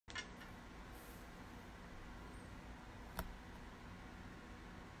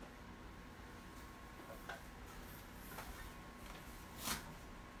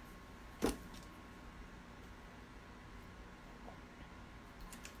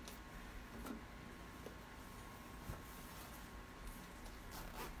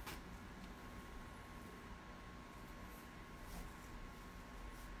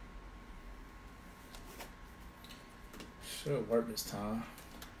Should work this time.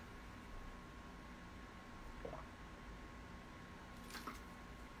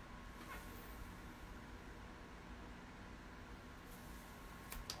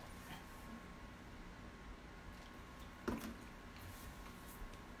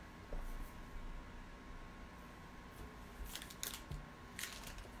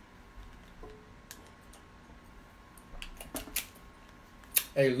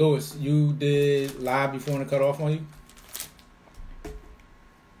 Hey, Lewis, you did live before the cut off on you?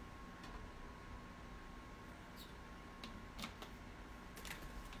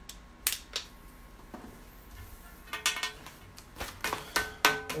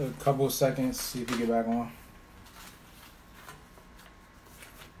 A couple of seconds, see if you get back on.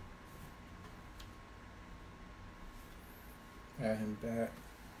 Add him back.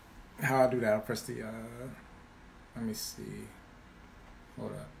 How I do that? I'll press the, let me see.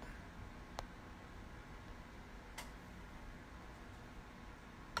 Hold up.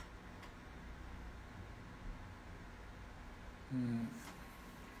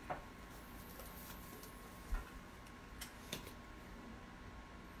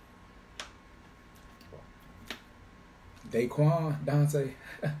 Daquan, Dante,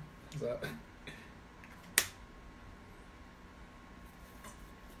 what's up?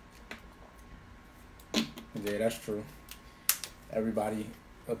 Yeah, that's true. Everybody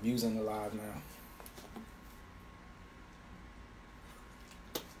abusing the live now.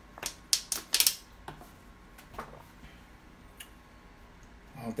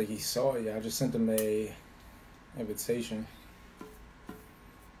 I don't think he saw it yet. I just sent him a invitation.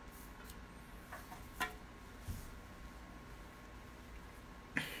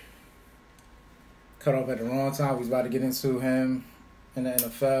 Cut off at the wrong time. We was about to get into him in the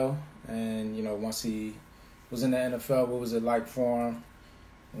NFL. And, you know, once he was in the NFL, what was it like for him?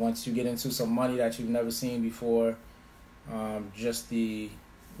 Once you get into some money that you've never seen before, just the,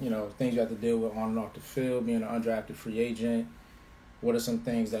 you know, things you have to deal with on and off the field, being an undrafted free agent. What are some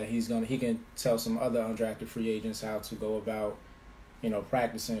things that he can tell some other undrafted free agents how to go about, you know,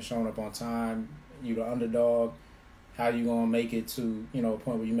 practicing, showing up on time, you the underdog, how you going to make it to, you know, a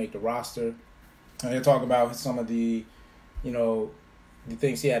point where you make the roster. And he'll talk about some of the, you know, the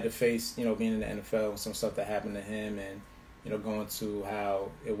things he had to face, you know, being in the NFL, some stuff that happened to him, and, you know, going to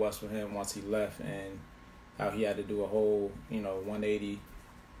how it was for him once he left and how he had to do a whole, you know, 180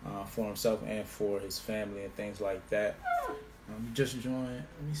 for himself and for his family and things like that. Just joined.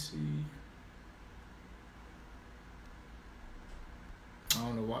 Let me see. I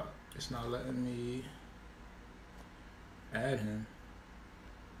don't know why it's not letting me add him.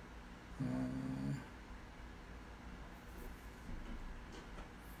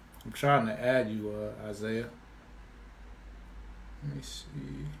 I'm trying to add you, Isaiah. Let me see.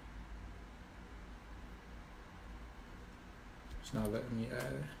 It's not letting me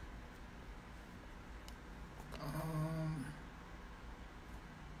add.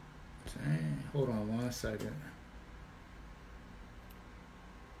 Dang. Hold on 1 second.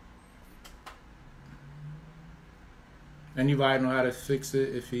 Anybody know how to fix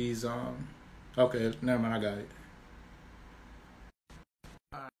it if he's okay, never mind, I got it.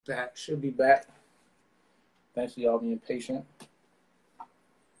 That should be back. Thanks for y'all being patient.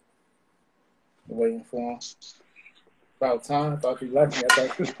 Waiting for him. About time. Thought you left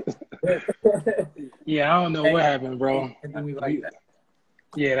me. Yeah, I don't know what happened, bro. Like that.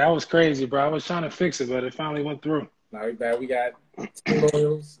 Yeah, that was crazy, bro. I was trying to fix it, but it finally went through. No, we bad. We got 2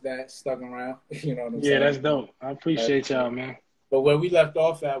 loyals that stuck around. You know what I'm saying? Yeah, that's dope. I appreciate y'all, man. But where we left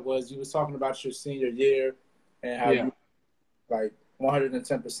off at was you was talking about your senior year and how you like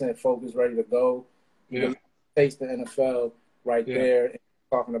 110% focused, ready to go. You taste the NFL right there. And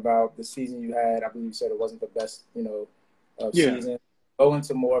talking about the season you had. I believe you said it wasn't the best, you know, season. Go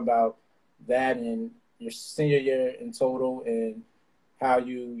into more about that and your senior year in total and how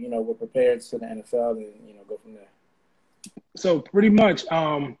you know, were prepared to the NFL and, you know, go from there. So pretty much,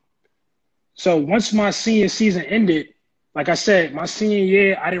 so once my senior season ended, like I said, my senior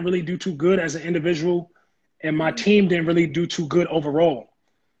year, I didn't really do too good as an individual, and my team didn't really do too good overall.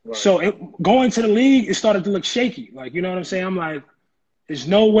 Right. So going to the league, it started to look shaky. Like, you know what I'm saying? I'm like, there's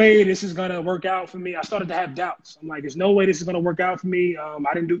no way this is going to work out for me. I started to have doubts. I'm like, there's no way this is going to work out for me. I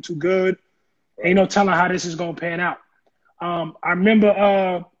didn't do too good. Right. Ain't no telling how this is going to pan out. I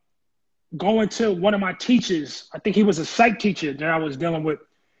remember going to one of my teachers. I think he was a psych teacher that I was dealing with.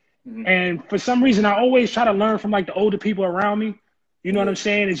 Mm-hmm. And for some reason, I always try to learn from like the older people around me. You know what I'm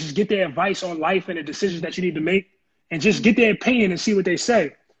saying? And just get their advice on life and the decisions that you need to make and just get their opinion and see what they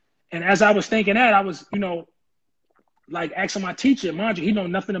say. And as I was thinking that, I was, you know, like asking my teacher, mind you, he know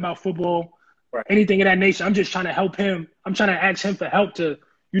nothing about football, Right. anything of that nature. I'm just trying to help him. I'm trying to ask him for help to,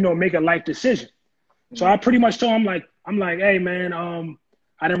 make a life decision. So I pretty much told him, I'm like, hey, man,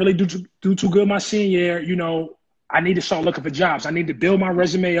 I didn't really do too good my senior year. I need to start looking for jobs. I need to build my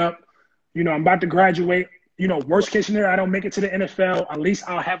resume up. I'm about to graduate. Worst case scenario, I don't make it to the NFL. At least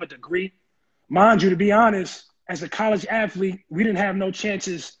I'll have a degree. Mind you, to be honest, as a college athlete, we didn't have no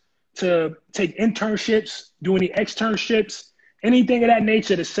chances to take internships, do any externships, anything of that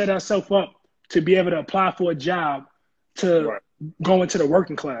nature to set ourselves up to be able to apply for a job to go into the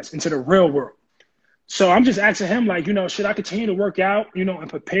working class, into the real world. So I'm just asking him, should I continue to work out, and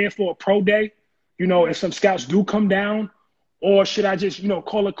prepare for a pro day, if some scouts do come down, or should I just,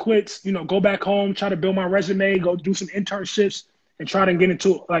 call it quits, go back home, try to build my resume, go do some internships and try to get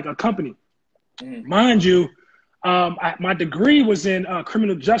into a company. Mind you, my degree was in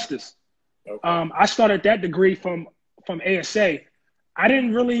criminal justice. Okay. I started that degree from ASA. I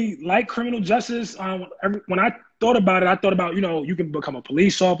didn't really like criminal justice. When I thought about it, I thought about, you can become a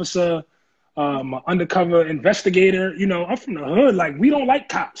police officer, an undercover investigator. I'm from the hood. We don't like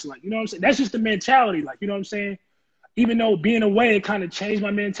cops. What I'm saying? That's just the mentality. What I'm saying? Even though being away, it kind of changed my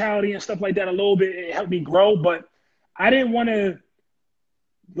mentality and stuff like that a little bit. It helped me grow, but I didn't want to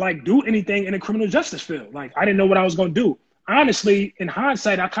do anything in the criminal justice field. I didn't know what I was going to do. Honestly, in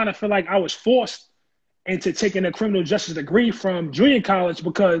hindsight, I kind of feel like I was forced into taking a criminal justice degree from junior college,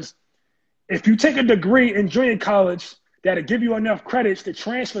 because if you take a degree in junior college that'll give you enough credits to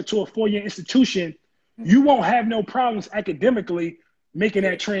transfer to a 4-year institution, you won't have no problems academically making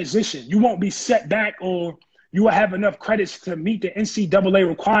that transition. You won't be set back, or you will have enough credits to meet the NCAA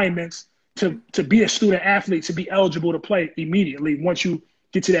requirements to be a student athlete, to be eligible to play immediately once you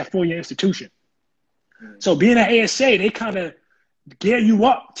get to that 4-year institution. So being an ASA, they kind of gear you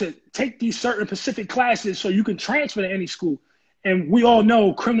up to take these certain specific classes so you can transfer to any school. And we all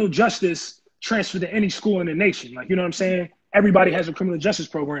know criminal justice transfer to any school in the nation. You know what I'm saying? Everybody has a criminal justice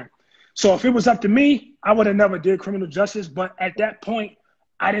program. So if it was up to me, I would have never did criminal justice. But at that point,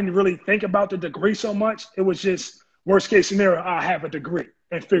 I didn't really think about the degree so much. It was just worst case scenario, I'll have a degree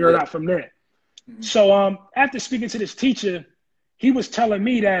and figure it out from there. So after speaking to this teacher, he was telling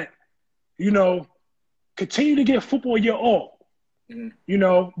me that, continue to give football your all,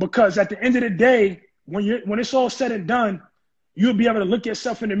 because at the end of the day, when it's all said and done, you'll be able to look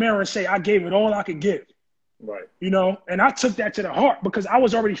yourself in the mirror and say, I gave it all I could give. Right. And I took that to the heart because I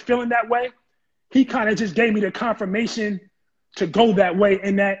was already feeling that way. He kind of just gave me the confirmation to go that way,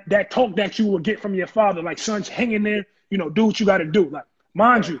 and that talk that you will get from your father, son, hang in there, do what you got to do.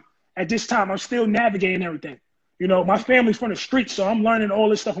 Mind you, at this time, I'm still navigating everything. My family's from the streets, so I'm learning all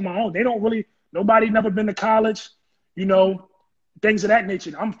this stuff on my own. Nobody never been to college, things of that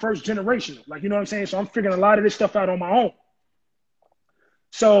nature. I'm first generation, you know what I'm saying? So I'm figuring a lot of this stuff out on my own.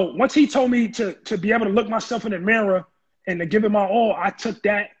 So once he told me to be able to look myself in the mirror and to give it my all, I took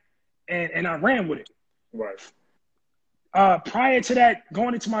that and I ran with it. Right. Prior to that,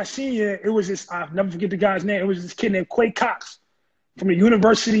 going into my senior, it was this, I'll never forget the guy's name. It was this kid named Quay Cox from the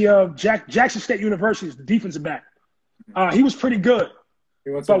University of Jackson State University, the defensive back. He was pretty good.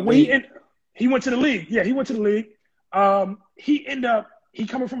 He went to the league. Yeah, he went to the league. He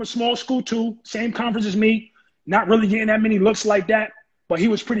coming from a small school too, same conference as me, not really getting that many looks like that, but he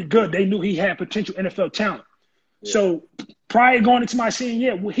was pretty good. They knew he had potential NFL talent. Yeah. So prior to going into my senior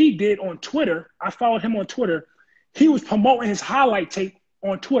year, what he did on Twitter, I followed him on Twitter. He was promoting his highlight tape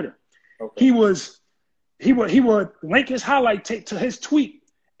on Twitter. Okay. He would link his highlight tape to his tweet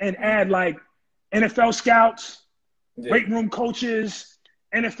and add NFL scouts, weight room coaches,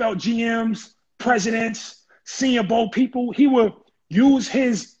 NFL GMs, presidents, Senior Bowl people. He would use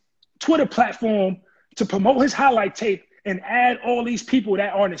his Twitter platform to promote his highlight tape and add all these people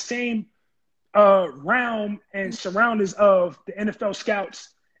that are in the same realm and surroundings of the NFL scouts,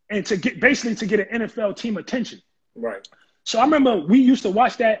 and to get an NFL team attention. Right. So I remember we used to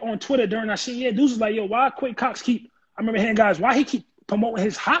watch that on Twitter during our senior year. Dudes was like, yo, why Quay Cox I remember hearing guys, why he keep promoting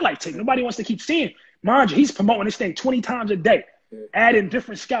his highlight tape? Nobody wants to keep seeing. Mind you, he's promoting this thing 20 times a day, adding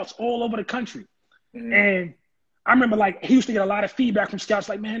different scouts all over the country. Mm-hmm. And I remember he used to get a lot of feedback from scouts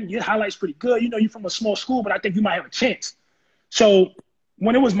man, your highlight's pretty good. You're from a small school, but I think you might have a chance. So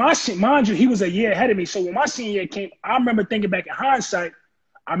when it was my senior, mind you, he was a year ahead of me. So when my senior year came, I remember thinking back in hindsight,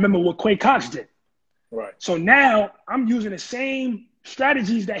 I remember what Quay Cox did. Right. So now I'm using the same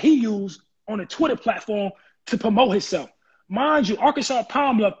strategies that he used on a Twitter platform to promote himself. Mind you, Arkansas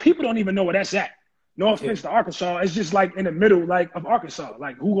Pine-Bluff, people don't even know where that's at. No offense to Arkansas. It's just in the middle of Arkansas.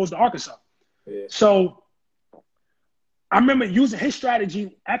 Who goes to Arkansas? Yeah. So I remember using his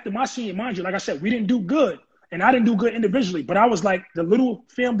strategy after my senior. Mind you, like I said, we didn't do good. and I didn't do good individually. But I was like, the little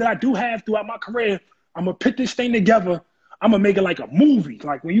film that I do have throughout my career, I'm gonna put this thing together. I'm gonna make it like a movie.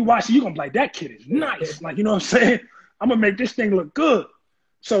 Like when you watch it, you're gonna be like, that kid is nice. Like, you know what I'm saying? I'm gonna make this thing look good.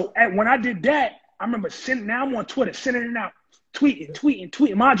 So when I did that, I remember now I'm on Twitter, sending it out,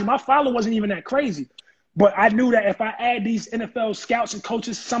 tweeting. Mind you, my follower wasn't even that crazy. But I knew that if I add these NFL scouts and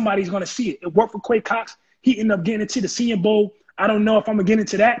coaches, somebody's going to see it. It worked for Quay Cox. He ended up getting into the Senior Bowl. I don't know if I'm going to get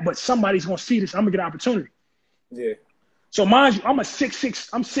into that, but somebody's going to see this. I'm going to get an opportunity. Yeah. So mind you, I'm a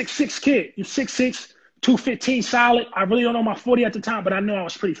 6'6" kid. You're 6'6", 215 solid. I really don't know my 40 at the time, but I know I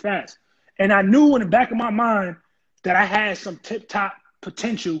was pretty fast. And I knew in the back of my mind that I had some tip-top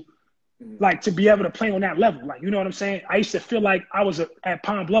potential, like to be able to play on that level. Like, you know what I'm saying? I used to feel like I was at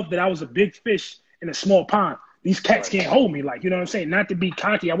Pine-Bluff, that I was a big fish in a small pond. These cats can't hold me. Like, you know what I'm saying? Not to be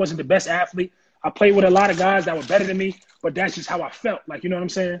cocky. I wasn't the best athlete. I played with a lot of guys that were better than me, but that's just how I felt. Like, you know what I'm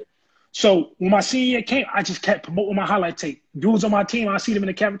saying? So when my senior year came, I just kept promoting my highlight tape. Dudes on my team, I see them in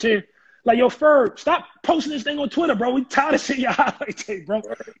the cafeteria. Like, yo, Ferg, stop posting this thing on Twitter, bro. We tired of seeing your highlight tape, bro.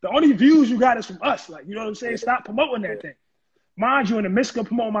 The only views you got is from us. Like, you know what I'm saying? Stop promoting that thing. Mind you, in the midst of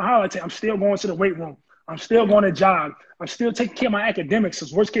promoting my highlight tape, I'm still going to the weight room. I'm still going to jog. I'm still taking care of my academics.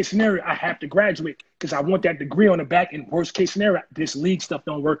 Because worst case scenario, I have to graduate because I want that degree on the back. And worst case scenario, this league stuff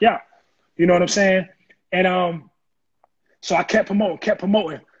don't work out. You know what I'm saying? And so I kept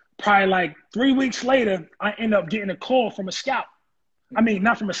promoting. Probably like 3 weeks later, I end up getting a call from a scout. I mean,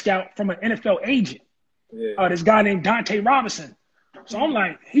 not from a scout, from an NFL agent. Yeah. This guy named Dante Robinson. So I'm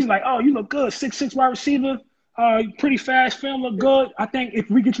like, he's like, oh, you look good, 6'6" wide receiver. Pretty fast, film look good. I think if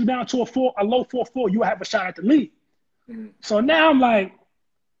we get you down to a low 4.4, you'll have a shot at the league. So now I'm like,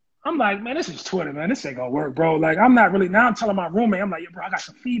 man, this is Twitter, man. This ain't gonna work, bro. Like, I'm not really. Now I'm telling my roommate, I'm like, bro, I got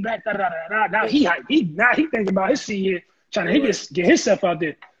some feedback. Now he thinking about his senior year, trying to get himself out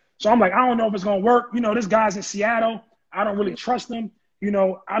there. So I'm like, I don't know if it's gonna work. You know, this guy's in Seattle. I don't really trust him. You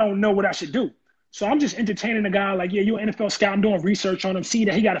know, I don't know what I should do. So I'm just entertaining the guy. Like, yeah, you're an NFL scout. I'm doing research on him. See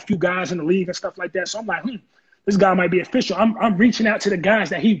that he got a few guys in the league and stuff like that. So I'm like, this guy might be official. I'm reaching out to the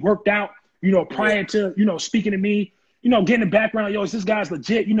guys that he worked out, you know, prior to, you know, speaking to me, you know, getting the background. Yo, is this guy's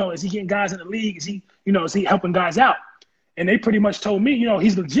legit? You know, is he getting guys in the league? Is he helping guys out? And they pretty much told me, you know,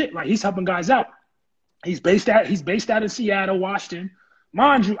 he's legit. Like, he's helping guys out. He's based out in Seattle, Washington.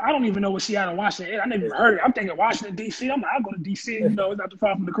 Mind you, I don't even know what Seattle, Washington is. I never even heard it. I'm thinking Washington, D.C. I'm like, I'll go to D.C., you know, it's not too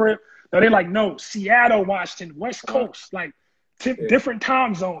far from the crib. No, they're like, no, Seattle, Washington, West Coast, like different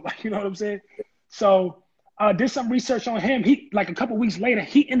time zone. Like, you know what I'm saying? So did some research on him. He, like a couple weeks later,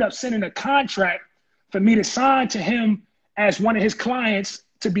 he ended up sending a contract for me to sign to him as one of his clients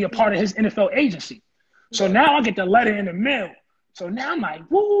to be a part of his NFL agency. So now I get the letter in the mail. So now I'm like,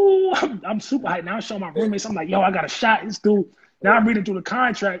 woo, I'm super hyped. Now I'm showing my roommates. I'm like, yo, I got a shot. This dude. Now I'm reading through the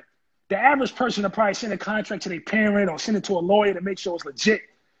contract. The average person will probably send a contract to their parent or send it to a lawyer to make sure it's legit.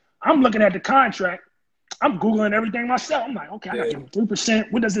 I'm looking at the contract. I'm Googling everything myself. I'm like, okay, I got to give him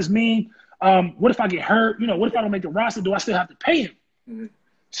 3%. What does this mean? What if I get hurt? You know, what if I don't make the roster? Do I still have to pay him?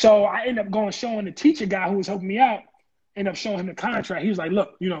 So I end up showing the teacher guy who was helping me out, end up showing him the contract. He was like,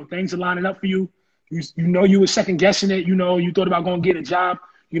 look, you know, things are lining up for you. You know, you were second guessing it. You know, you thought about going to get a job.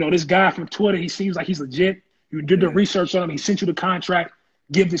 You know, this guy from Twitter, he seems like he's legit. You did the research on him. He sent you the contract.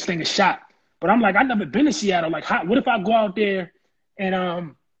 Give this thing a shot. But I'm like, I've never been to Seattle. Like, what if I go out there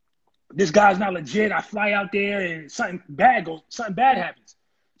and this guy's not legit? I fly out there and something bad happens.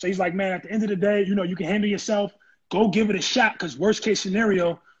 So he's like, man, at the end of the day, you know, you can handle yourself. Go give it a shot, because worst case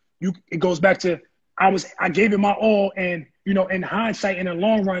scenario, it goes back to I gave it my all, and you know, in hindsight, in the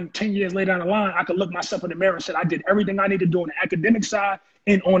long run, 10 years later down the line, I could look myself in the mirror and said I did everything I needed to do on the academic side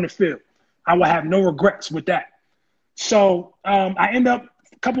and on the field. I will have no regrets with that. So I end up,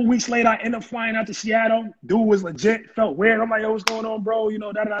 a couple weeks later, I end up flying out to Seattle. Dude was legit, felt weird. I'm like, yo, what's going on, bro? You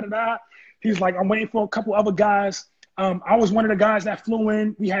know, da-da-da-da-da. He's like, I'm waiting for a couple other guys. I was one of the guys that flew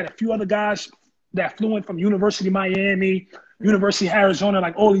in. We had a few other guys that flew in from University of Miami, University of Arizona,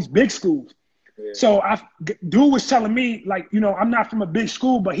 like all these big schools. Yeah. So dude was telling me, like, you know, I'm not from a big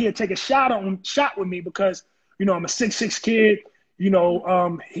school, but he'd take a shot with me because, you know, I'm a 6'6" kid. You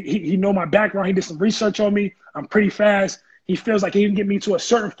know, he know my background. He did some research on me. I'm pretty fast. He feels like he can get me to a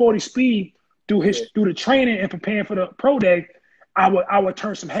certain 40 speed through the training and preparing for the pro day. I would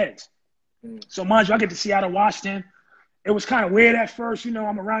turn some heads. So mind you, I get to Seattle, Washington. It was kind of weird at first. You know,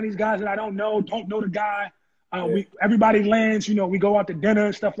 I'm around these guys that I don't know the guy. Everybody lands. You know, we go out to dinner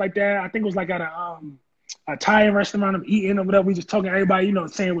and stuff like that. I think it was like at a Italian restaurant. I'm eating or whatever. We just talking to everybody. You know,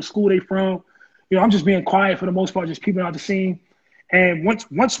 saying what school they from. You know, I'm just being quiet for the most part, just peeping out the scene. And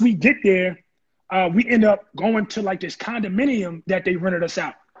once we get there, we end up going to like this condominium that they rented us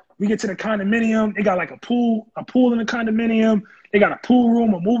out. We get to the condominium. They got like a pool in the condominium. They got a pool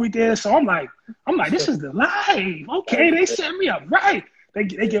room, a movie theater. So I'm like, this is the life. Okay, they set me up right. They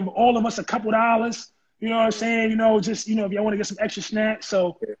give all of us a couple dollars. You know what I'm saying? You know, just, you know, if y'all want to get some extra snacks.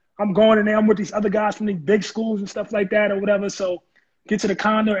 So I'm going in there. I'm with these other guys from these big schools and stuff like that or whatever. So get to the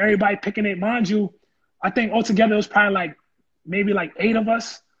condo, everybody picking it. Mind you, I think altogether it was probably like maybe like 8 of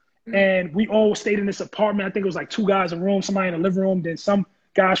us. And we all stayed in this apartment. I think it was like 2 guys in a room, somebody in the living room. Then some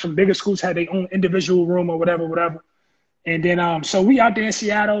guys from bigger schools had their own individual room or whatever. And then so we out there in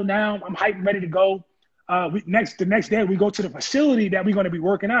Seattle now. I'm hyped and ready to go. The next day we go to the facility that we're going to be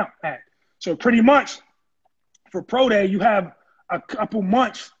working out at. So pretty much for pro day, you have a couple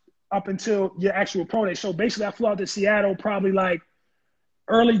months up until your actual pro day. So basically I flew out to Seattle probably like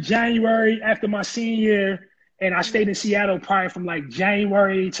early January after my senior year. And I stayed in Seattle probably from like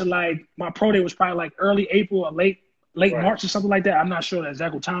January to like my pro day was probably like early April or late March or something like that. I'm not sure the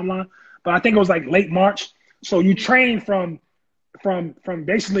exact timeline, but I think it was like late March. So you train from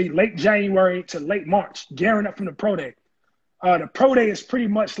basically late January to late March, gearing up from the pro day. The pro day is pretty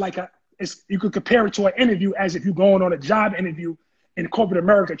much like you could compare it to an interview as if you're going on a job interview in corporate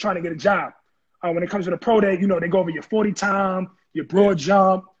America trying to get a job. When it comes to the pro day, you know, they go over your 40 time, your broad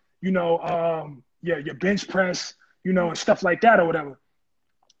jump, you know, your bench press, you know, and stuff like that or whatever.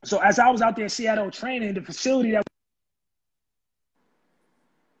 So as I was out there in Seattle training, the facility that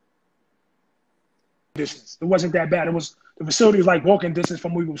distance, it wasn't that bad. The facility was like walking distance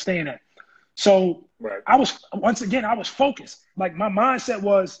from where we were staying at. So I was focused. Like my mindset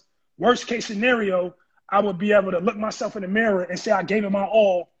was worst case scenario, I would be able to look myself in the mirror and say I gave it my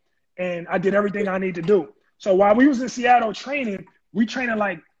all and I did everything I need to do. So while we was in Seattle training, we training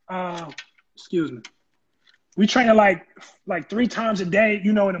like we training like 3 times a day.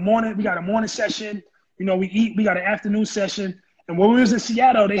 You know, in the morning, we got a morning session. You know, we eat. We got an afternoon session. And when we was in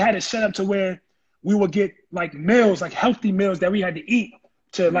Seattle, they had it set up to where we would get like meals, like healthy meals that we had to eat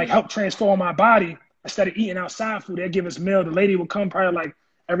to like help transform our body. Instead of eating outside food, they'd give us meal. The lady would come probably like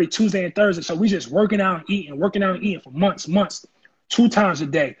every Tuesday and Thursday. So we just working out and eating for months, 2 times a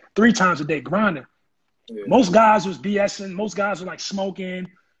day, 3 times a day, grinding. Yeah. Most guys was BSing. Most guys were like smoking,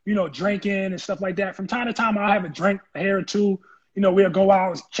 you know, drinking and stuff like that. From time to time, I'll have a drink, a hair or two. You know, we'll go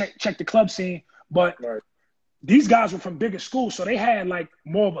out and check the club scene. But these guys were from bigger schools, so they had like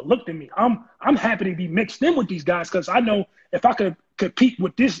more of a look than me. I'm happy to be mixed in with these guys because I know if I could compete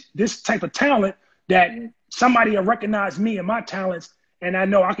with this type of talent, that somebody will recognize me and my talents, and I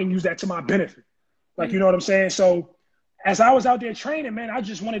know I can use that to my benefit. Like, you know what I'm saying? So as I was out there training, man, I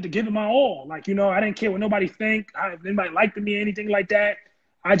just wanted to give it my all. Like, you know, I didn't care what nobody think. If anybody liked me or anything like that.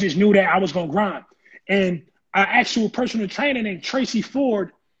 I just knew that I was going to grind. And our actual personal trainer named Tracy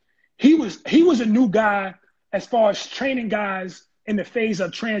Ford, he was a new guy as far as training guys in the phase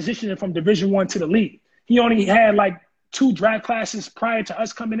of transitioning from Division I to the league. He only had like 2 draft classes prior to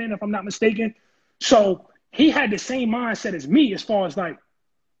us coming in, if I'm not mistaken. So he had the same mindset as me as far as like,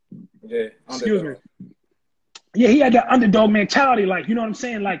 excuse me. Yeah, he had that underdog mentality. Like, you know what I'm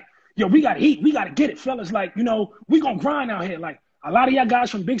saying? Like, yo, we got to eat. We got to get it, fellas. Like, you know, we going to grind out here. Like, a lot of y'all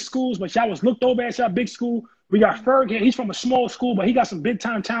guys from big schools, but y'all was looked over at y'all big school. We got Ferg here. He's from a small school, but he got some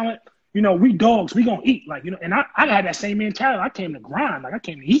big-time talent. You know, we dogs. We going to eat. Like, you know, and I had that same mentality. I came to grind. Like, I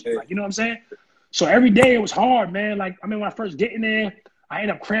came to eat. Like, you know what I'm saying? So every day it was hard, man. Like, I mean, when I first get in there, I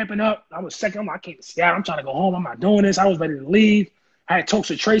ended up cramping up. I was second. I can't see out. I'm trying to go home. I'm not doing this. I was ready to leave. I had talks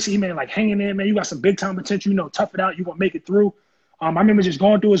with Tracy, man, like hanging there, man. You got some big time potential, you know, tough it out. You're going to make it through. I remember just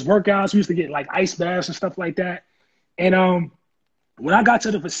going through his workouts. We used to get like ice baths and stuff like that. And when I got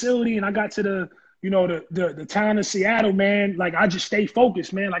to the facility and I got to the, you know, the town of Seattle, man, like I just stayed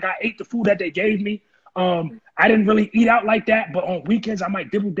focused, man. Like I ate the food that they gave me. I didn't really eat out like that, but on weekends I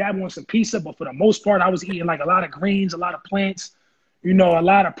might dibble dabble on some pizza. But for the most part, I was eating like a lot of greens, a lot of plants, you know, a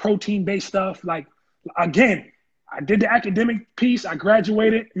lot of protein-based stuff. Like, again, I did the academic piece. I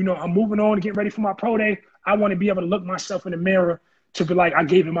graduated. You know, I'm moving on to get ready for my pro day. I want to be able to look myself in the mirror to be like, I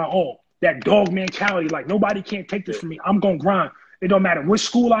gave it my all. That dog mentality, like nobody can't take this from me. I'm going to grind. It don't matter what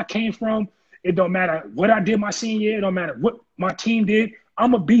school I came from. It don't matter what I did my senior year. It don't matter what my team did.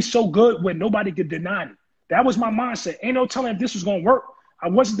 I'm going to be so good where nobody could deny me. That was my mindset. Ain't no telling if this was going to work. I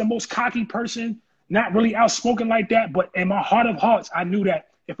wasn't the most cocky person, not really outspoken like that. But in my heart of hearts, I knew that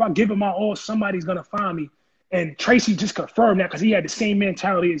if I give it my all, somebody's going to find me. And Tracy just confirmed that because he had the same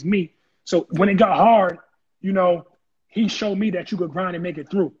mentality as me. So when it got hard, you know, he showed me that you could grind and make it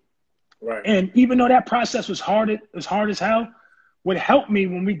through. Right. And even though that process was hard as hell, what helped me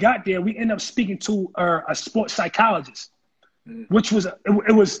when we got there, we ended up speaking to a sports psychologist, which was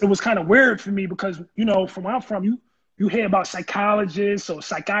it was kind of weird for me because, you know, from where I'm from, you you hear about psychologists or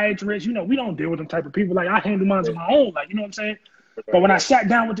psychiatrists, you know, we don't deal with them type of people. Like, I handle mine on my own, like, you know what I'm saying? But when I sat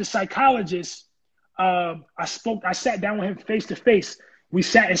down with the psychologist, I sat down with him face to face. We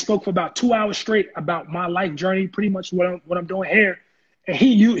sat and spoke for about 2 hours straight about my life journey, pretty much what I'm doing here. And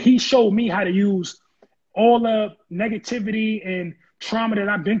he showed me how to use all the negativity and trauma that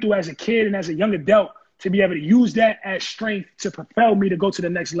I've been through as a kid and as a young adult to be able to use that as strength to propel me to go to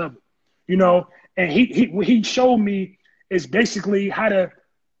the next level, you know? And what he showed me is basically how to,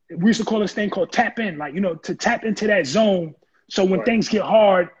 we used to call this thing called tap in, like, you know, to tap into that zone. So when things get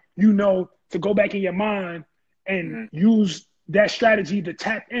hard, you know, to go back in your mind and use that strategy to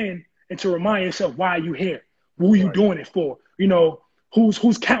tap in and to remind yourself why you here, who you doing it for, you know,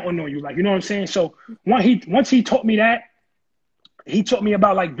 who's counting on you, like, you know what I'm saying? So once he taught me that, he taught me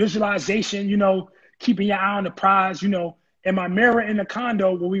about like visualization, you know, keeping your eye on the prize, you know. In my mirror in the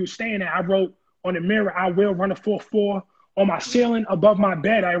condo where we were staying at, I wrote on the mirror, I will run a 4.4. On my ceiling above my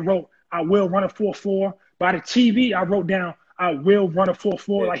bed, I wrote, I will run a 4.4. By the TV, I wrote down, I will run a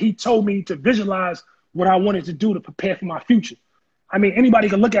 4.4. Like, he told me to visualize what I wanted to do to prepare for my future. I mean, anybody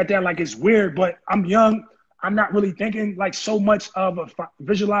can look at that like it's weird, but I'm young. I'm not really thinking like so much of a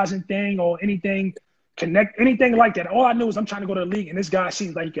visualizing thing or anything like that. All I knew is I'm trying to go to the league, and this guy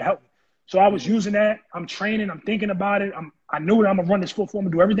seems like he can help me. So I was using that. I'm training. I'm thinking about it. I knew that I'm going to run this 4.4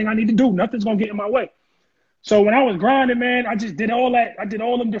 and do everything I need to do. Nothing's going to get in my way. So when I was grinding, man, I just did all that. I did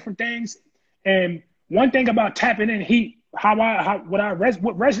all them different things. And one thing about tapping in, what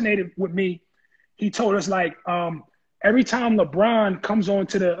resonated with me, he told us, like, every time LeBron comes on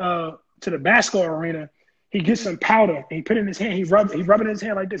to the basketball arena, he gets some powder and he put it in his hand. He rub it in his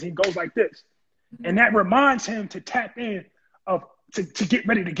hand like this. He goes like this. And that reminds him to tap in to get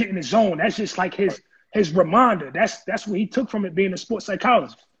ready to get in the zone. That's just like his reminder. That's what he took from it being a sports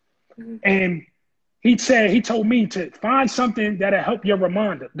psychologist. And he told me to find something that'll help your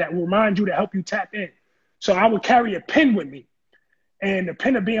reminder, that will remind you to help you tap in. So I would carry a pen with me, and the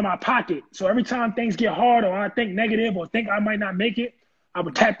pen would be in my pocket. So every time things get hard or I think negative or think I might not make it, I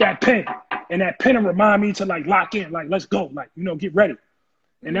would tap that pen, and that pen would remind me to like lock in, like, let's go, like, you know, get ready.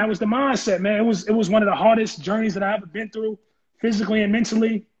 And that was the mindset, man. It was one of the hardest journeys that I ever been through, physically and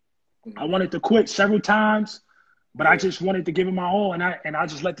mentally. I wanted to quit several times, but I just wanted to give it my all, and I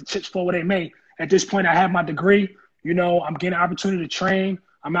just let the chips fall where they may. At this point, I have my degree. You know, I'm getting an opportunity to train.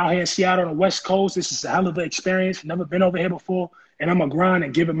 I'm out here in Seattle on the West Coast. This is a hell of an experience. Never been over here before, and I'm going to grind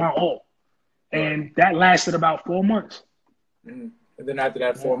and give it my all. And that lasted about 4 months. And then after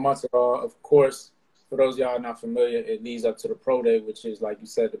that 4 months, of course, for those of y'all not familiar, it leads up to the pro day, which is, like you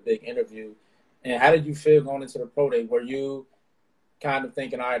said, the big interview. And how did you feel going into the pro day? Were you kind of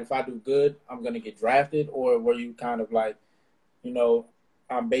thinking, all right, if I do good, I'm going to get drafted? Or were you kind of like, you know,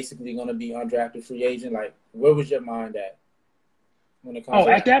 I'm basically going to be undrafted free agent? Like, where was your mind at when it comes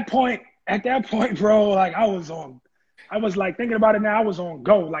to at that point, bro, like I was like thinking about it now, I was on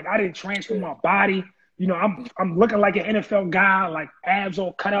go. Like, I didn't transform my body. You know, I'm looking like an NFL guy, like abs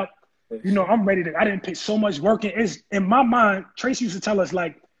all cut up. You know, I'm ready to, I didn't put so much work in. It's in my mind, Tracy used to tell us,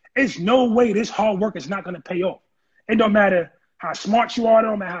 like, it's no way this hard work is not going to pay off. It don't matter how smart you are, it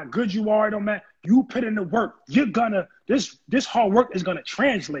don't matter how good you are, it don't matter. You put in the work. You're gonna, this hard work is gonna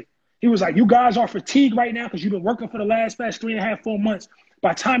translate. He was like, you guys are fatigued right now because you've been working for the past 3.5, 4 months.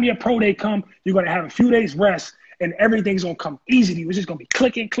 By the time your pro day come, you're gonna have a few days rest and everything's gonna come easy to you. It's just gonna be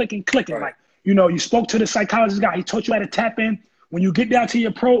clicking. Right. Like, you know, you spoke to the psychologist guy, he taught you how to tap in. When you get down to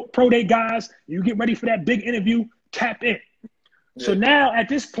your pro day guys, you get ready for that big interview, tap in. Yeah. So now at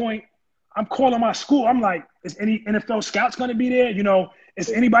this point, I'm calling my school. I'm like, is any NFL scouts going to be there? You know, is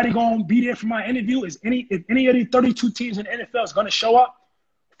anybody going to be there for my interview? If any of these 32 teams in the NFL is going to show up?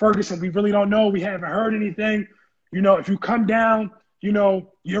 Ferguson, we really don't know. We haven't heard anything. You know, if you come down, you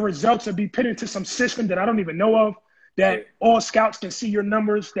know, your results will be put into some system that I don't even know of, that all scouts can see your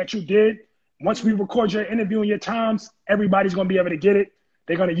numbers that you did. Once we record your interview and your times, everybody's going to be able to get it.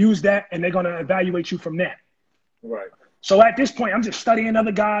 They're going to use that, and they're going to evaluate you from there. Right. So at this point, I'm just studying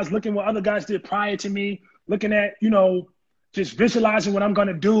other guys, looking what other guys did prior to me, looking at, you know, just visualizing what I'm going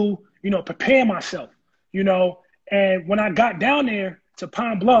to do, you know, prepare myself, you know. And when I got down there to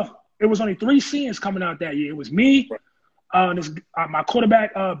Pine-Bluff, it was only 3 seniors coming out that year. It was me, my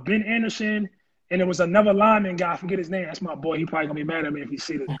quarterback, Ben Anderson, and there was another lineman guy. I forget his name. That's my boy. He probably going to be mad at me if he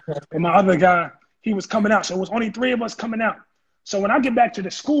sees it. But my other guy, he was coming out. So it was only 3 of us coming out. So when I get back to the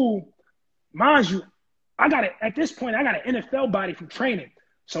school, mind you, at this point, I got an NFL body from training.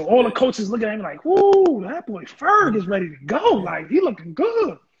 So all the coaches looking at me like, "Ooh, that boy Ferg is ready to go. Like, he looking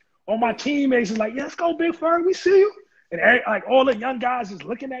good." All my teammates is like, "Yeah, let's go, Big Ferg. We see you." And like all the young guys is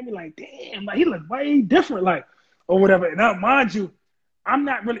looking at me like, "Damn, like he look way different." Like, or whatever. Now, mind you, I'm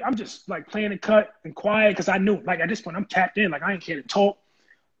just like playing it cut and quiet because I knew, like, at this point, I'm tapped in. Like, I ain't care to talk.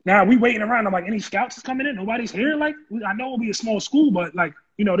 Now, we waiting around. I'm like, any scouts is coming in? Nobody's here? Like, I know it'll be a small school, but, like,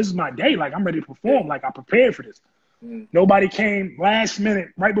 you know, this is my day. Like, I'm ready to perform. Like, I prepared for this. Nobody came last minute,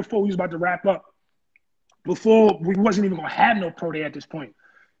 right before we was about to wrap up. Before we wasn't even going to have no pro day at this point.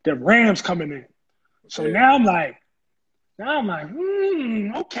 The Rams coming in. So now I'm like,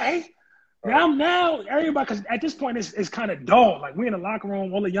 okay. Now everybody, because at this point it's kind of dull. Like, we in the locker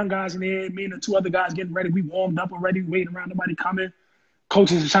room, all the young guys in there, me and the two other guys getting ready. We warmed up already, waiting around, nobody coming.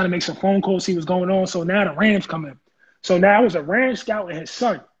 Coaches is trying to make some phone calls, see what's going on. So now the Rams come in. So now it was a Rams scout and his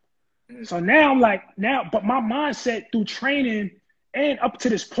son. So now I'm like, but my mindset through training and up to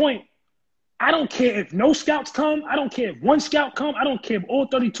this point, I don't care if no scouts come. I don't care if one scout come. I don't care if all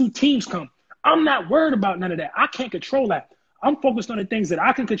 32 teams come. I'm not worried about none of that. I can't control that. I'm focused on the things that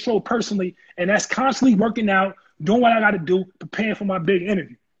I can control personally, and that's constantly working out, doing what I got to do, preparing for my big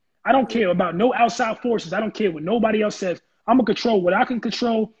interview. I don't care about no outside forces. I don't care what nobody else says. I'm going to control what I can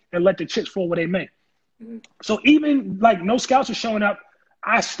control and let the chips fall where they may. So even, like, no scouts are showing up,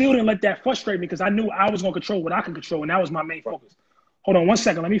 I still didn't let that frustrate me because I knew I was going to control what I can control, and that was my main focus. Hold on 1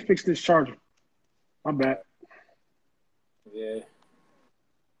 second. Let me fix this charger. My bad. Yeah.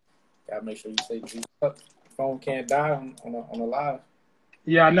 Gotta make sure you stay juiced up. Phone can't die on a live.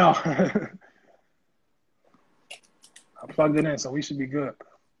 Yeah, I know. I plugged it in, so we should be good.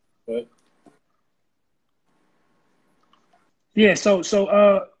 Good. Yeah, so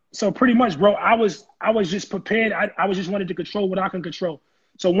pretty much, bro, I was just prepared. I was just wanted to control what I can control.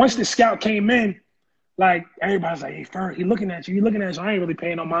 So once the scout came in, like, everybody's like, hey, Ferg, he looking at you. You looking at you. So I ain't really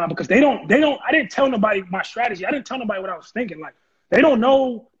paying no mind because I didn't tell nobody my strategy. I didn't tell nobody what I was thinking. Like, they don't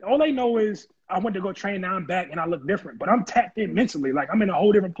know. All they know is I went to go train, now I'm back and I look different. But I'm tapped in mentally. Like, I'm in a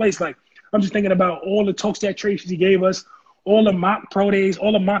whole different place. Like, I'm just thinking about all the talks that Tracy gave us, all the mock pro days,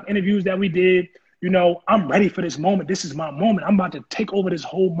 all the mock interviews that we did. You know, I'm ready for this moment. This is my moment. I'm about to take over this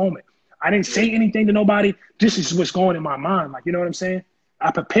whole moment. I didn't say anything to nobody. This is what's going in my mind. Like, you know what I'm saying?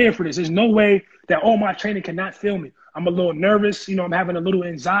 I prepared for this. There's no way that all my training cannot feel me. I'm a little nervous. You know, I'm having a little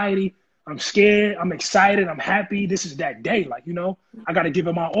anxiety. I'm scared. I'm excited. I'm happy. This is that day. Like, you know, I got to give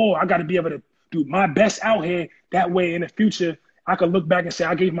it my all. I got to be able to do my best out here. That way in the future, I could look back and say,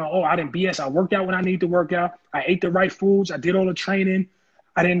 I gave my all. I didn't BS. I worked out when I needed to work out. I ate the right foods. I did all the training.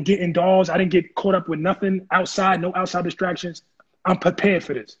 I didn't get indulged. I didn't get caught up with nothing outside, no outside distractions. I'm prepared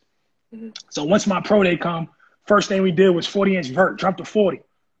for this. So once my pro day come, first thing we did was 40-inch vert, jumped to 40.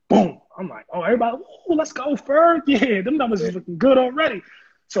 Boom. I'm like, oh, everybody, ooh, let's go, Ferg. Yeah, them numbers is looking good already.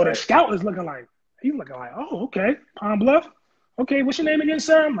 So the scout is looking like, oh, okay, Pine-Bluff. Okay, what's your name again,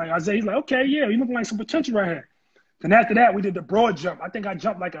 sir? I'm like, Isaiah. He's like, okay, yeah, you looking like some potential right here. Then after that, we did the broad jump. I think I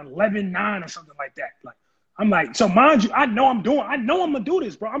jumped like 11.9 or something like that. Like, I'm like, so mind you, I know I'm gonna do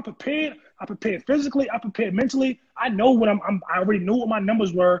this, bro. I'm prepared. I prepared physically. I prepared mentally. I know what I already knew what my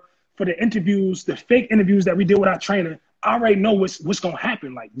numbers were for the interviews, the fake interviews that we did with our trainer. I already know what's gonna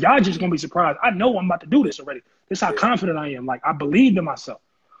happen. Like, y'all just gonna be surprised. I know I'm about to do this already. This is how confident I am. Like, I believed in myself.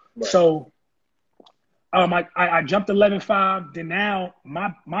 Right. So, I jumped 11.5. Then now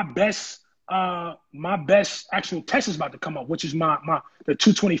my best actual test is about to come up, which is the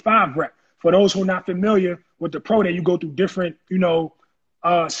 225 rep. For those who are not familiar with the pro day, you go through different,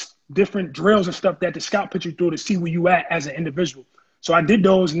 different drills and stuff that the scout puts you through to see where you at as an individual. So I did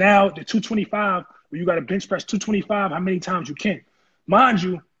those. Now the 225, where you got to bench press 225 how many times you can. Mind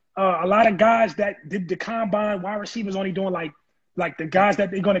you, a lot of guys that did the combine, wide receivers only doing like the guys that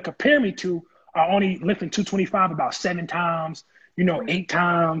they're going to compare me to are only lifting 225 about 7 times, 8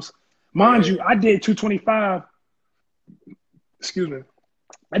 times. Mind you, I did 225. Excuse me.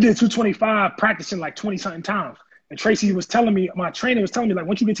 I did 225 practicing like 20-something times. And Tracy was telling me, my trainer was telling me, like,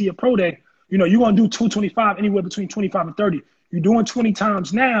 once you get to your pro day, you're going to do 225 anywhere between 25 and 30. You're doing 20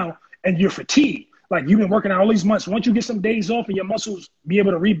 times now and you're fatigued. Like, you've been working out all these months. Once you get some days off and your muscles be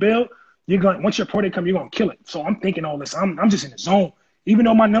able to rebuild, once your pro day comes, you're going to kill it. So I'm thinking all this. I'm just in the zone. Even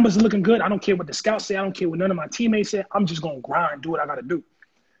though my numbers are looking good, I don't care what the scouts say. I don't care what none of my teammates say. I'm just going to grind, do what I got to do.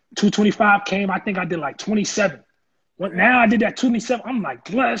 225 came. I think I did like 27. Now I did that 27. I'm like,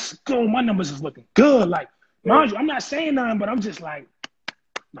 let's go. My numbers is looking good. Like, mind you, I'm not saying nothing, but I'm just like,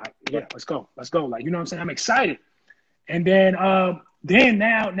 yeah, let's go. Like, you know what I'm saying? I'm excited. And then now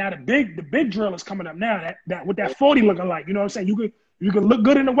the big drill is coming up now. That with that 40 looking like, you know what I'm saying? You can look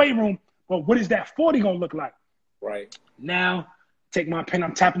good in the weight room, but what is that 40 gonna look like? Right. Now, take my pen.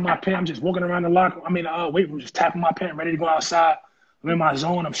 I'm tapping my pen. I'm just walking around the weight room, just tapping my pen, ready to go outside. I'm in my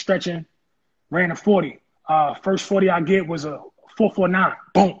zone. I'm stretching. Ran a 40. First 40 I get was a 4.49.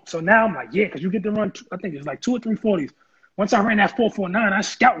 Boom. So now I'm like, yeah, because you get to run, I think it's like 2 or 3 40s. Once I ran that 4.49, that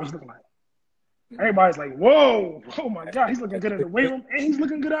scout was looking like, everybody's like, whoa, oh my God, he's looking good in the weight room, and he's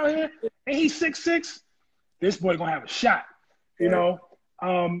looking good out here, and he's 6'6". This boy gonna have a shot, you know?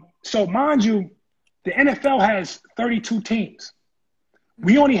 So mind you, the NFL has 32 teams.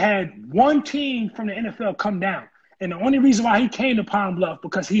 We only had one team from the NFL come down. And the only reason why he came to Pine-Bluff,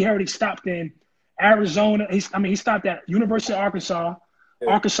 because he already stopped in Arizona. He stopped at University of Arkansas.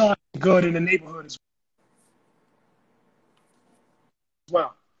 Arkansas is good in the neighborhood as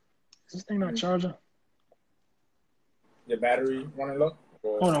well. Is this thing not charging? The battery running low?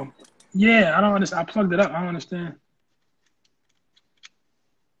 Hold on. Yeah, I don't understand. I plugged it up. I don't understand.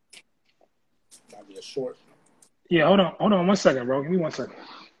 Might be a short. Yeah, hold on 1 second, bro. Give me 1 second.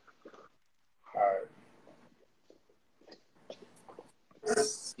 All right.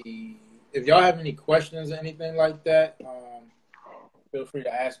 Let's see. If y'all have any questions or anything like that, feel free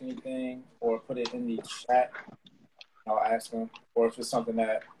to ask anything or put it in the chat. I'll ask them. Or if it's something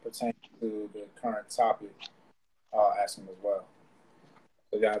that pertains to the current topic, I'll ask them as well.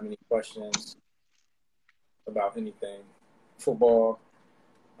 So if y'all have any questions about anything, football,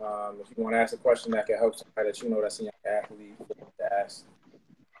 if you want to ask a question that can help somebody that you know that's a young athlete, to ask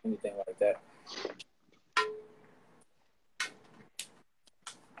anything like that.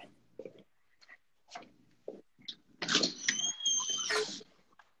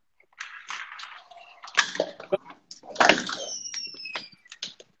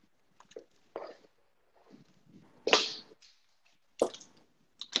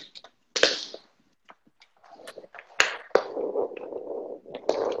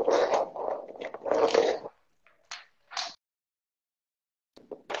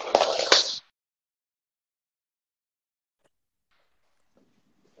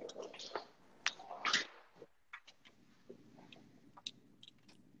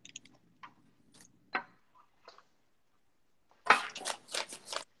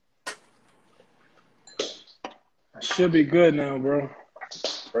 Should be good now, bro.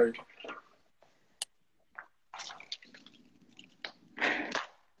 Right.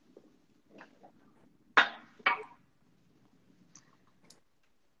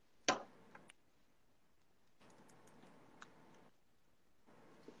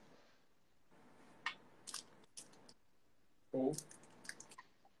 Cool.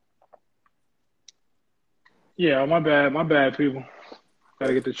 Yeah, my bad, people.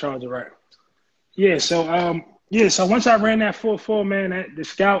 Gotta get the charger right. Yeah, so so once I ran that 4.4, man, the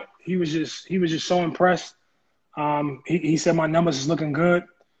scout, he was just so impressed. He said my numbers is looking good.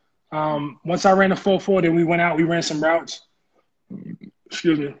 Once I ran the 4.4, then we went out, we ran some routes.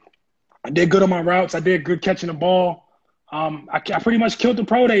 Excuse me. I did good on my routes. I did good catching the ball. I pretty much killed the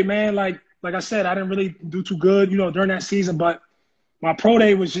pro day, man. Like I said, I didn't really do too good, during that season, but my pro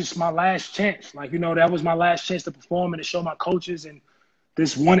day was just my last chance. Like, that was my last chance to perform and to show my coaches and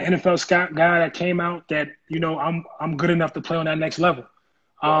this one NFL scout guy that came out that, I'm good enough to play on that next level.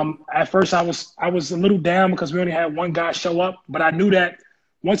 At first I was a little down because we only had one guy show up, but I knew that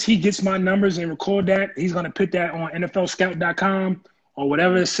once he gets my numbers and record that, he's going to put that on NFLscout.com or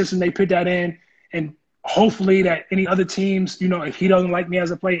whatever system they put that in. And hopefully that any other teams, if he doesn't like me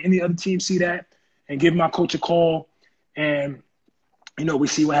as a player, any other teams see that and give my coach a call and, we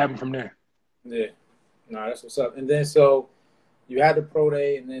see what happened from there. Yeah. No, that's what's up. And then so you had the pro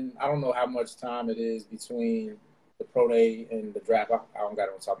day, and then I don't know how much time it is between the pro day and the draft. I don't got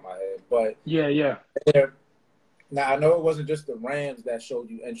it on top of my head. But yeah. Now, I know it wasn't just the Rams that showed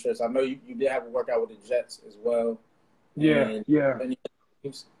you interest. I know you did have a workout with the Jets as well. Yeah.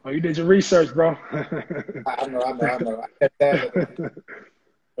 Oh, you did your research, bro. I know. I kept that.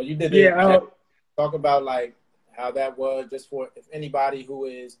 But you did talk about, like, how that was just for if anybody who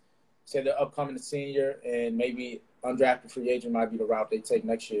is, say, the upcoming senior and maybe undrafted free agent might be the route they take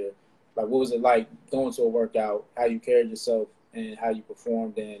next year. Like, what was it like going to a workout, how you carried yourself and how you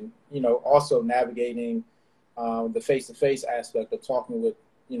performed, and, also navigating the face-to-face aspect of talking with,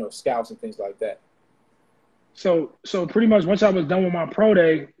 scouts and things like that. So pretty much once I was done with my pro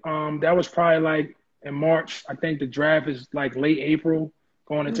day, that was probably like in March. I think the draft is like late April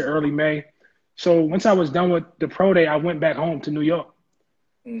going into early May. So once I was done with the pro day, I went back home to New York.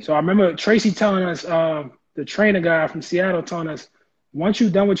 So I remember Tracy telling us, the trainer guy from Seattle telling us, once you're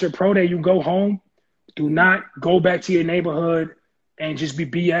done with your pro day, you go home. Do not go back to your neighborhood and just be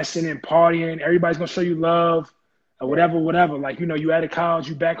BSing and partying. Everybody's going to show you love or whatever. Like, you out of college,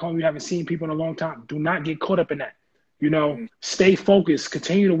 you back home, you haven't seen people in a long time. Do not get caught up in that. Stay focused,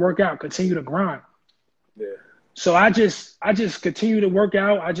 continue to work out, continue to grind. Yeah. So I just continue to work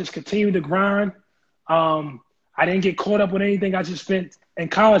out. I just continue to grind. I didn't get caught up with anything. I just spent in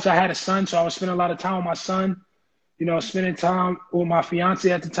college. I had a son, so I was spending a lot of time with my son. You know, spending time with my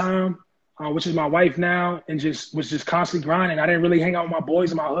fiance at the time, which is my wife now, and was just constantly grinding. I didn't really hang out with my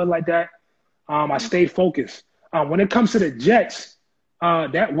boys in my hood like that. I stayed focused. When it comes to the Jets,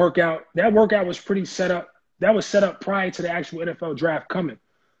 that workout was pretty set up. That was set up prior to the actual NFL draft coming.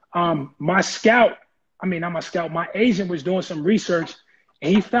 My agent was doing some research,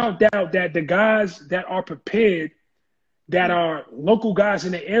 and he found out that the guys that are prepared, that are local guys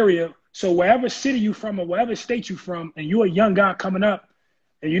in the area, so wherever city you from or wherever state you from, and you're a young guy coming up,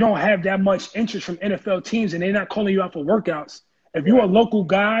 and you don't have that much interest from NFL teams, and they're not calling you out for workouts, if you're a local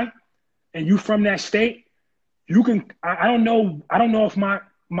guy and you from that state, you can. I don't know if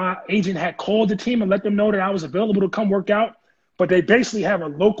my agent had called the team and let them know that I was available to come work out, but they basically have a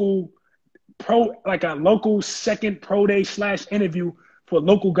local second pro day / interview for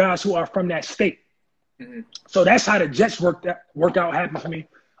local guys who are from that state. Mm-hmm. So that's how the Jets workout happened for me.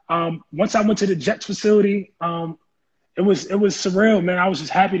 Once I went to the Jets facility, it was surreal, man. I was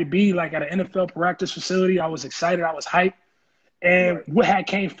just happy to be like at an NFL practice facility. I was excited. I was hyped. And what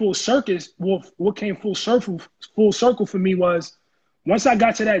came full circle for me was once I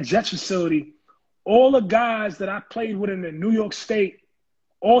got to that Jets facility, all the guys that I played with in the New York State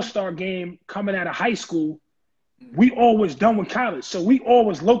All-Star game coming out of high school, we all was done with college. So we all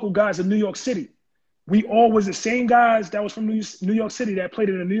was local guys in New York City. We all was the same guys that was from New York City that played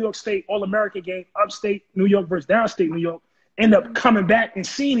in the New York State All-American game, upstate New York versus downstate New York, end up coming back and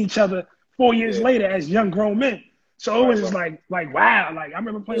seeing each other 4 years later as young grown men. So it was just like wow. Like I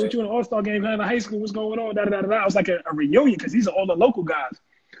remember playing with you in an All-Star game out of high school. What's going on? It was like a reunion because these are all the local guys.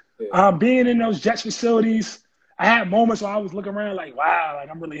 Being in those Jets facilities, I had moments where I was looking around like, wow, like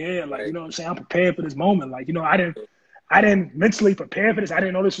I'm really here. Like, you know what I'm saying? I'm prepared for this moment. Like, you know, I didn't mentally prepare for this. I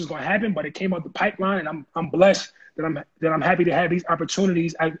didn't know this was going to happen, but it came out the pipeline, and I'm blessed that I'm happy to have these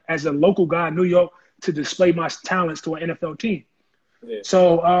opportunities as a local guy in New York to display my talents to an NFL team. Yeah.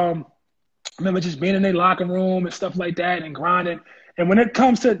 So I remember just being in their locker room and stuff like that and grinding. And when it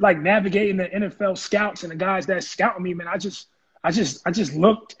comes to like navigating the NFL scouts and the guys that scouting me, man, I just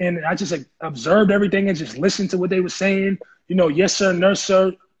looked and I just like, observed everything and just listened to what they were saying. You know, yes sir, no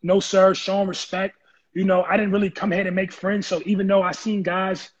sir, showing respect. You know, I didn't really come here to make friends. So even though I seen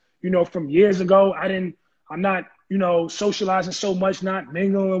guys, you know, from years ago, I'm not, you know, socializing so much, not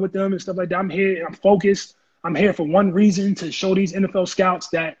mingling with them and stuff like that. I'm here and I'm focused. I'm here for one reason, to show these NFL scouts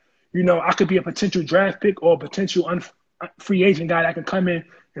that, you know, I could be a potential draft pick or a potential free agent guy that can come in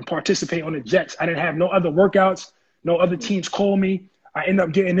and participate on the Jets. I didn't have no other workouts. No other teams call me. I end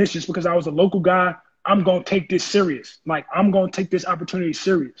up getting this just because I was a local guy. I'm going to take this serious. Like, I'm going to take this opportunity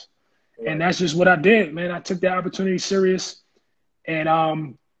serious. And that's just what I did, man. I took that opportunity serious.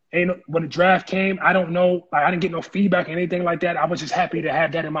 And when the draft came, I don't know. Like, I didn't get no feedback or anything like that. I was just happy to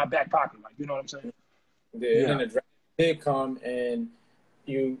have that in my back pocket. Like, you know what I'm saying? Yeah. And then the draft did come, and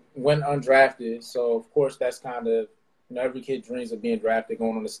you went undrafted. So, of course, that's kind of, you know, every kid dreams of being drafted,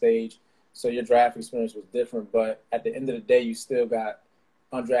 going on the stage. So your draft experience was different, but at the end of the day, you still got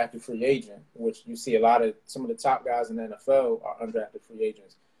undrafted free agent, which you see some of the top guys in the NFL are undrafted free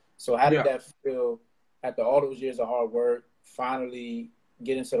agents. So how did that feel after all those years of hard work, finally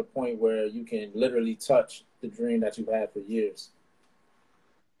getting to the point where you can literally touch the dream that you've had for years?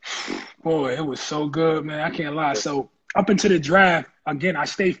 Boy, it was so good, man. I can't lie. So up until the draft, again, I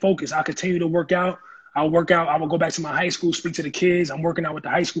stayed focused. I continued to work out. I'll work out. I will go back to my high school, speak to the kids. I'm working out with the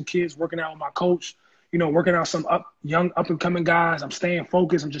high school kids, working out with my coach, you know, working out some young up-and-coming guys. I'm staying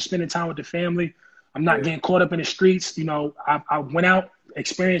focused. I'm just spending time with the family. I'm not getting caught up in the streets. You know, I went out,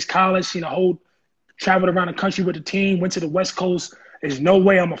 experienced college, you know, traveled around the country with the team, went to the West Coast. There's no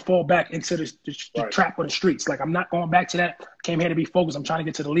way I'm going to fall back into the trap of the streets. Like, I'm not going back to that. Came here to be focused. I'm trying to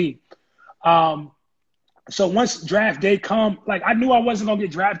get to the league. So once draft day come, like, I knew I wasn't going to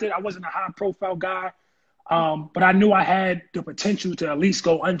get drafted. I wasn't a high-profile guy. But I knew I had the potential to at least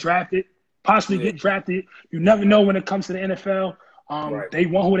go undrafted, possibly get drafted. You never know when it comes to the NFL. They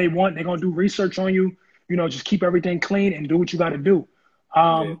want who they want. They're going to do research on you. You know, just keep everything clean and do what you got to do.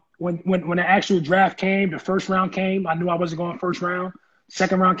 When the actual draft came, the first round came, I knew I wasn't going first round.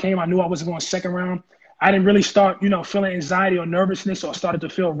 Second round came, I knew I wasn't going second round. I didn't really start, you know, feeling anxiety or nervousness, or started to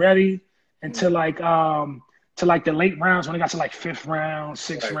feel ready until like the late rounds, when I got to like fifth round,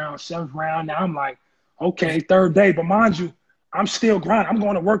 sixth round, seventh round. Now I'm like, okay, third day. But mind you, I'm still grinding. I'm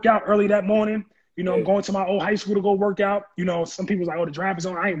going to work out early that morning. You know, I'm going to my old high school to go work out. You know, some people's like, oh, the draft is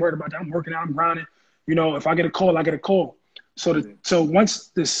on. I ain't worried about that. I'm working out. I'm grinding. You know, if I get a call, I get a call. So once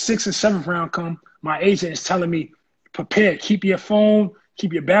the sixth and seventh round come, my agent is telling me, prepare, keep your phone,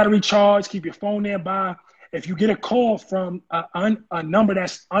 keep your battery charged, keep your phone nearby. if you get a call from a number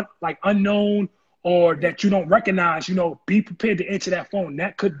that's like unknown or that you don't recognize, you know, be prepared to answer that phone.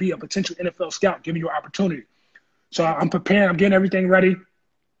 That could be a potential NFL scout giving you an opportunity. So I'm preparing. I'm getting everything ready.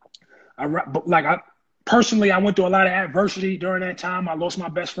 Personally, I went through a lot of adversity during that time. I lost my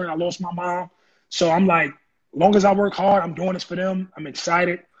best friend. I lost my mom. So I'm like, as long as I work hard, I'm doing this for them. I'm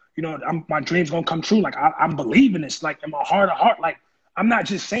excited. You know, my dream's going to come true. Like, I'm believing this, like, in my heart of heart. Like, I'm not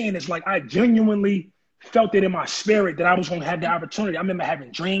just saying this. Like, I genuinely felt it in my spirit that I was going to have the opportunity. I remember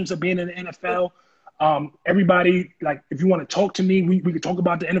having dreams of being in the NFL. Everybody, like, if you want to talk to me, we could talk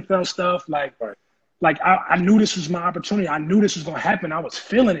about the NFL stuff. I knew this was my opportunity. I knew this was going to happen. I was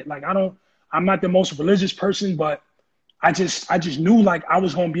feeling it. Like, I'm not the most religious person, but I just knew, like, I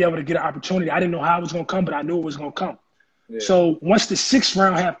was going to be able to get an opportunity. I didn't know how it was going to come, but I knew it was going to come. Yeah. So once the 6th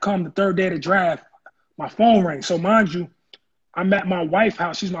round had come, the 3rd day of the draft, my phone rang. So mind you, I'm at my wife's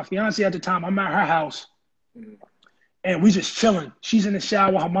house. She's my fiance at the time. I'm at her house, and we just chilling. She's in the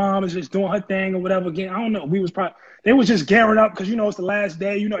shower. Her mom is just doing her thing or whatever. Again, I don't know. They was just gearing up because, you know, it's the last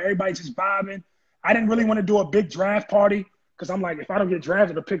day. You know, everybody's just vibing. I didn't really want to do a big draft party because I'm like, if I don't get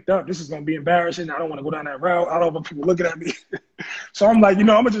drafted or picked up, this is going to be embarrassing. I don't want to go down that route. I don't want people looking at me. So I'm like, you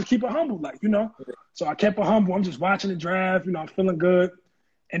know, I'm going to just keep it humble, like, you know. So I kept it humble. I'm just watching the draft. You know, I'm feeling good.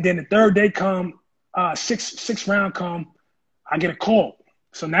 And then the 3rd day come, sixth round come, I get a call.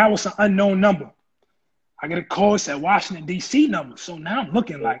 So now it's an unknown number. I get a call. It said Washington, D.C. number. So now I'm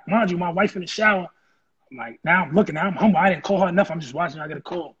looking like, mind you, my wife in the shower. I'm like, now I'm looking. Now I'm humble. I didn't call her enough. I'm just watching. I get a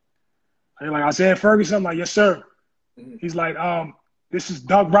call. They're like, Isiah Ferguson. I'm like, yes, sir. He's like, this is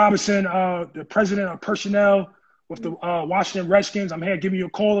Doug Robinson, the president of personnel with the Washington Redskins. I'm here giving you a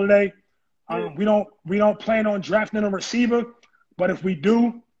call today. We don't plan on drafting a receiver, but if we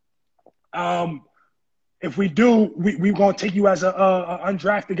do, we're going to take you as a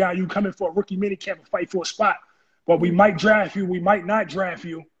undrafted guy. You come in for a rookie minicamp and fight for a spot. But we might draft you. We might not draft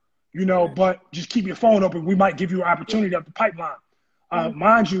you, you know, but just keep your phone open. We might give you an opportunity up the pipeline.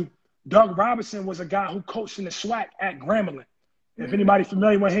 Mind you, Doug Robinson was a guy who coached in the SWAC at Grambling. If anybody's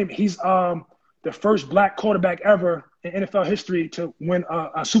familiar with him, he's the first black quarterback ever in NFL history to win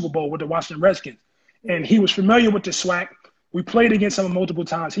a Super Bowl with the Washington Redskins. And he was familiar with the SWAC. We played against him multiple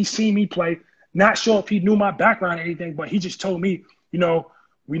times. He's seen me play. Not sure if he knew my background or anything, but he just told me, you know,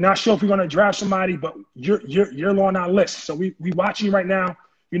 we're not sure if we're going to draft somebody, but you're on our list. So we watching you right now.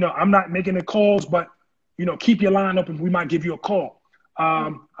 You know, I'm not making the calls, but, you know, keep your line open. We might give you a call.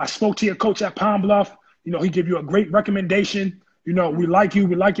 I spoke to your coach at Pine-Bluff. You know, he gave you a great recommendation. You know, we like you.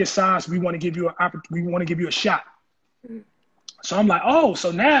 We like your size. We want to give you a shot. So I'm like, oh,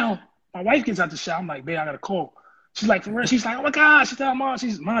 so now my wife gets out the shot. I'm like, babe, I got a call. She's like, for real? She's like, oh my God. She's like, Mom,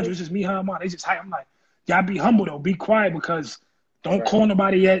 mind you, it's just me, her, Mom. They just hype. I'm like, y'all be humble though. Be quiet because don't call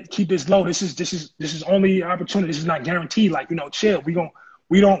nobody yet. Keep this low. This is only an opportunity. This is not guaranteed. Like, you know, chill. We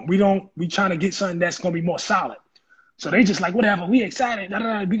trying to get something that's gonna be more solid. So they just like, whatever, we excited.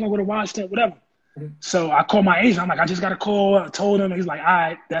 We gonna go to Washington, whatever. So I called my agent. I'm like, I just got a call. I told him. He's like, all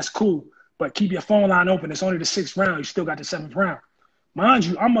right, that's cool. But keep your phone line open. It's only the 6th round. You still got the 7th round. Mind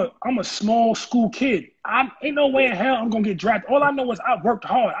you, I'm a small school kid. Ain't no way in hell I'm gonna get drafted. All I know is I worked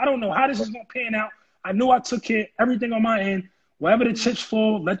hard. I don't know how this is gonna pan out. I knew I took care of everything on my end. Wherever the chips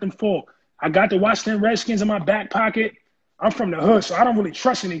fall, let them fall. I got the Washington Redskins in my back pocket. I'm from the hood, so I don't really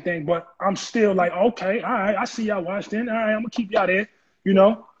trust anything, but I'm still like, okay, all right, I see y'all Washington. All right, I'm gonna keep y'all there, you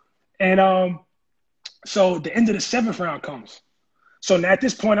know? And so the end of the 7th round comes. So now at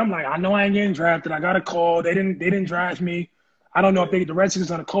this point, I'm like, I know I ain't getting drafted. I got a call. They didn't draft me. I don't know if the Redskins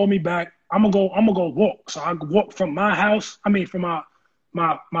gonna call me back. I'm gonna go walk. So I walk from my house, from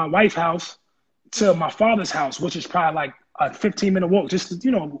my wife's house to my father's house, which is probably like a 15-minute walk, just to,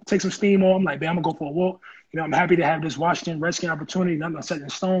 you know, take some steam off. I'm like, man, I'm gonna go for a walk. You know, I'm happy to have this Washington Redskin opportunity. Nothing set in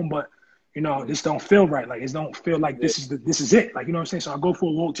stone, but, you know, this don't feel right. Like, it don't feel like this is it. Like, you know what I'm saying? So I go for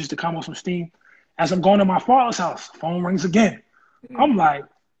a walk just to calm off some steam. As I'm going to my father's house, phone rings again. I'm like,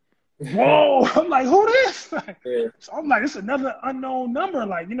 whoa. I'm like, who this? So I'm like, it's another unknown number.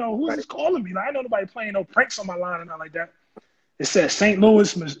 Like, you know, who is this calling me? Like, I know nobody playing no pranks on my line or nothing like that. It said St.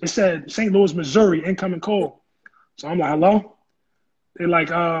 Louis, Missouri, incoming call. So I'm like, hello? They're like,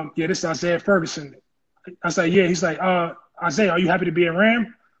 yeah, this is Isiah Ferguson. I said, yeah. He's like, Isiah, are you happy to be a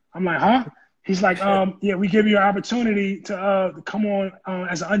Ram? I'm like, huh? He's like, yeah, we give you an opportunity to come on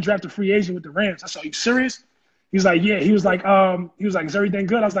as an undrafted free agent with the Rams. I said, are you serious? He's like, yeah. He was like, is everything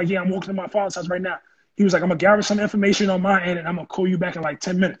good? I was like, yeah, I'm walking to my father's house right now. He was like, I'm gonna gather some information on my end and I'm gonna call you back in like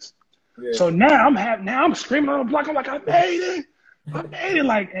 10 minutes. Yeah. So now I'm screaming on the block. I'm like, I made it.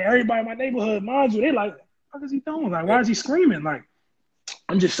 Like, and everybody in my neighborhood, mind you, they like, what is he doing? Like, why is he screaming? Like,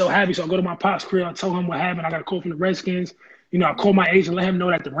 I'm just so happy. So I go to my pop's crib. I tell him what happened. I got a call from the Redskins. You know, I called my agent, let him know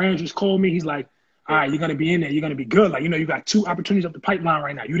that the Rams just called me. He's like, all right, you're going to be in there. You're going to be good. Like, you know, you got 2 opportunities up the pipeline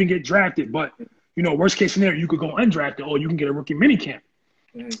right now. You didn't get drafted, but, you know, worst case scenario, you could go undrafted or you can get a rookie minicamp.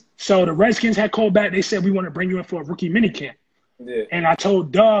 So the Redskins had called back. They said, we want to bring you in for a rookie minicamp. Yeah. And I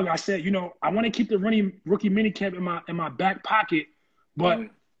told Doug, I said, you know, I want to keep the rookie minicamp in my back pocket, but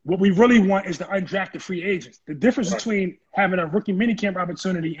what we really want is the undrafted free agents. The difference between having a rookie minicamp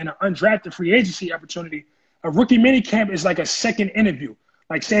opportunity and an undrafted free agency opportunity, a rookie minicamp is like a second interview.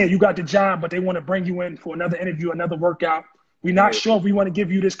 Like saying you got the job, but they want to bring you in for another interview, another workout. We're not sure if we want to give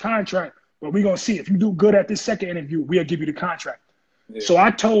you this contract, but we're going to see. If you do good at this second interview, we'll give you the contract. Yeah. So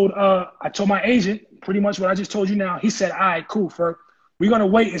I told my agent pretty much what I just told you now. He said, all right, cool, Ferg. We're going to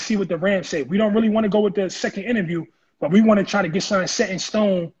wait and see what the Rams say. We don't really want to go with the second interview, but we want to try to get something set in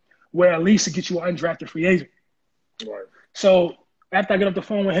stone where at least to get you an undrafted free agent. Right. So after I get off the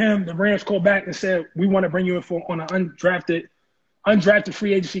phone with him, the Rams called back and said, we want to bring you in on an undrafted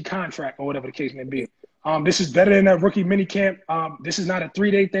free agency contract or whatever the case may be. This is better than that rookie minicamp. This is not a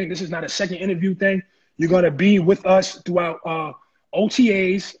 3-day thing. This is not a second interview thing. You're going to be with us throughout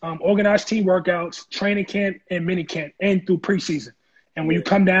OTAs, organized team workouts, training camp, and minicamp, and through preseason. And when you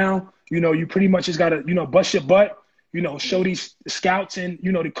come down, you know, you pretty much just got to, you know, bust your butt, you know, show these scouts and,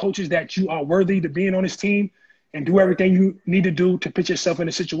 you know, the coaches that you are worthy to being on this team and do everything you need to do to put yourself in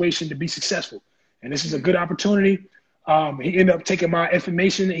a situation to be successful. And this is a good opportunity. He ended up taking my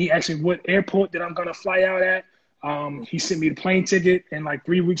information. He asked me what airport that I'm going to fly out at. He sent me the plane ticket, and like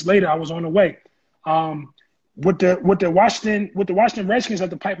 3 weeks later, I was on the way. With the Washington Redskins at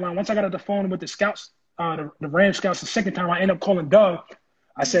the pipeline, once I got off the phone with the scouts, the Rams scouts, the second time I ended up calling Doug.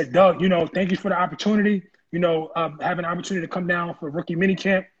 I said, Doug, you know, thank you for the opportunity, you know, having an opportunity to come down for rookie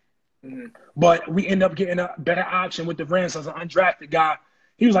minicamp. But we end up getting a better option with the Rams as an undrafted guy.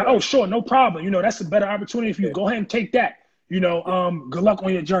 He was like, oh, sure, no problem. You know, that's a better opportunity for you. Go ahead and take that. You know, good luck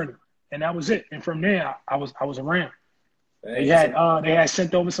on your journey. And that was it. And from there, I was around. They had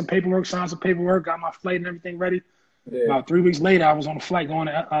sent over some paperwork, signed some paperwork, got my flight and everything ready. Yeah. About 3 weeks later, I was on a flight going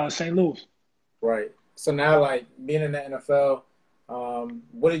to St. Louis. Right. So now, like, being in the NFL,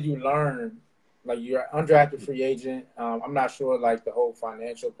 what did you learn? Like, you're an undrafted free agent. I'm not sure, like, the whole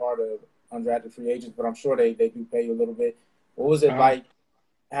financial part of undrafted free agents, but I'm sure they do pay you a little bit. What was it like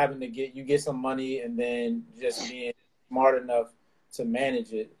having to get some money and then just being smart enough to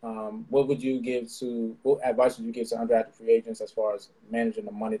manage it? What advice would you give to undrafted free agents as far as managing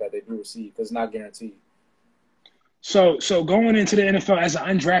the money that they do receive? Because it's not guaranteed. So going into the NFL as an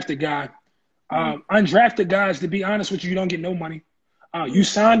undrafted guy, undrafted guys, to be honest with you, you don't get no money. You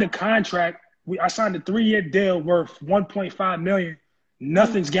signed a contract. I signed a 3-year deal worth $1.5 million.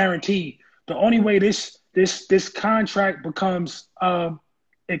 Nothing's guaranteed. The only way this contract becomes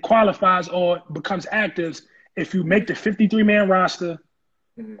it qualifies or becomes active if you make the 53-man roster,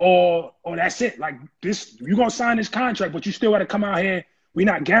 or that's it. Like this, you're gonna sign this contract, but you still got to come out here. We're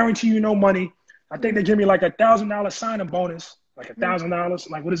not guaranteeing you no money. I think they give me like $1,000 signing bonus, like $1,000.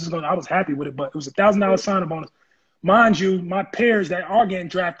 Like what is this going? I was happy with it, but it was $1,000 signing bonus. Mind you, my peers that are getting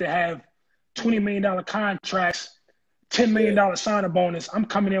drafted have $20 million contracts, $10 million signing bonus. I'm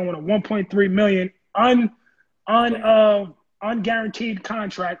coming in with a $1.3 million unguaranteed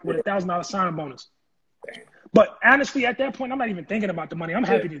contract with $1,000 signing bonus. But honestly, at that point, I'm not even thinking about the money. I'm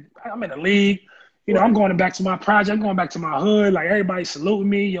happy I'm in the league. You know, I'm going back to my project. I'm going back to my hood. Like everybody saluting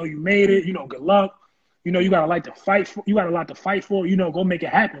me. Yo, you made it. You know, good luck. You know, you got a lot to fight for. You know, go make it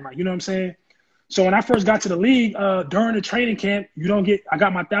happen. Like, you know what I'm saying? So when I first got to the league, during the training camp, I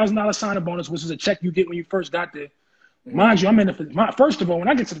got my $1,000 signing bonus, which is a check you get when you first got there. Mind you, first of all, when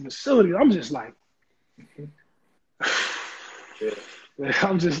I get to the facility, I'm just like,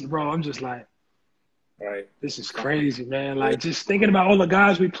 I'm just like, right. This is crazy, man. Like just thinking about all the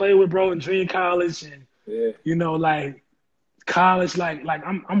guys we played with, bro, in Dream College and you know, like college, like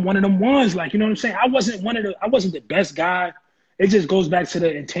I'm one of them ones. Like, you know what I'm saying? I wasn't the best guy. It just goes back to the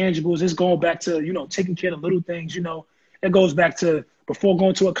intangibles. It's going back to, you know, taking care of the little things, you know. It goes back to before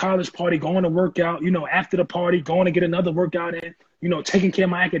going to a college party, going to work out, you know, after the party, going to get another workout in, you know, taking care of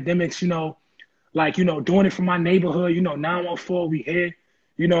my academics, you know, like, you know, doing it for my neighborhood, you know, 914, we here,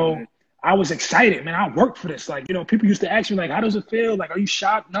 you know. I was excited, man. I worked for this. Like, you know, people used to ask me, like, how does it feel? Like, are you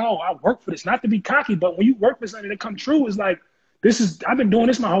shocked? No, I work for this. Not to be cocky, but when you work for something that come true, it's like, I've been doing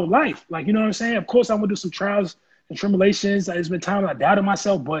this my whole life. Like, you know what I'm saying? Of course, I went through some trials and tribulations. There's been times I doubted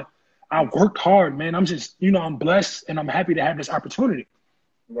myself, but I worked hard, man. I'm just, you know, I'm blessed and I'm happy to have this opportunity.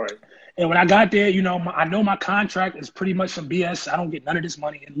 Right. And when I got there, you know, I know my contract is pretty much some BS. I don't get none of this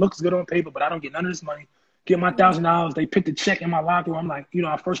money. It looks good on paper, but I don't get none of this money. get my $1,000. They put the check in my locker. I'm like,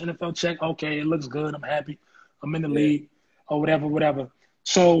 our first NFL check. Okay, it looks good. I'm happy. I'm in the league or whatever.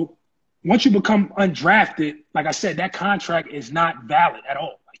 So once you become undrafted, like I said, that contract is not valid at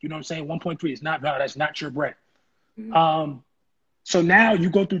all. Like, you know what I'm saying? 1.3 is not valid. That's not your bread. So now you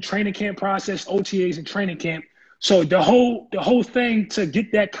go through training camp process, OTAs and training camp. So the whole thing to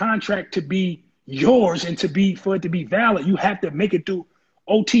get that contract to be yours and for it to be valid, you have to make it through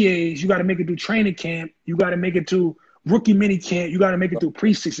OTAs. You got to make it through training camp. You got to make it through rookie mini camp. You got to make it through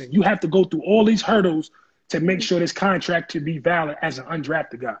preseason. You have to go through all these hurdles to make sure this contract to be valid as an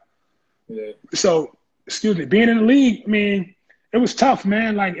undrafted guy. Yeah. So, being in the league, I mean, it was tough,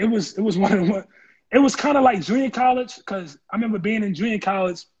 man. Like it was it was kind of like junior college, because I remember being in junior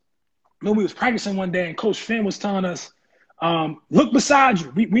college when we was practicing one day and Coach Finn was telling us, look beside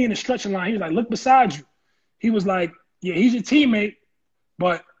you. We in the stretching line. He was like, look beside you. He was like, yeah, he's your teammate,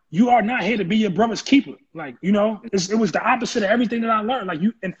 but you are not here to be your brother's keeper. Like, it was the opposite of everything that I learned. Like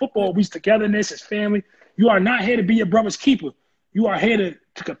in football, we togetherness as family. You are not here to be your brother's keeper. You are here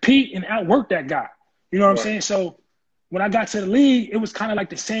to compete and outwork that guy. You know what I'm saying? So when I got to the league, it was kind of like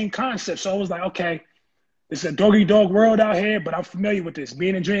the same concept. So I was like, okay, it's a dog-eat-dog world out here, but I'm familiar with this.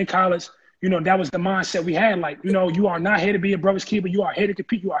 Being in junior college, that was the mindset we had. Like, you are not here to be your brother's keeper. You are here to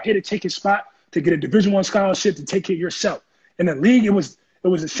compete. You are here to take his spot, to get a Division I scholarship, to take care of yourself. In the league, it was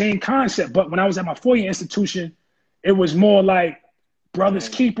the same concept. But when I was at my four-year institution, it was more like brother's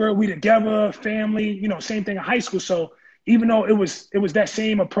keeper, we together, family, same thing in high school. So even though it was that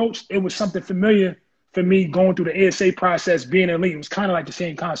same approach, it was something familiar for me going through the ASA process, being in the league. It was kind of like the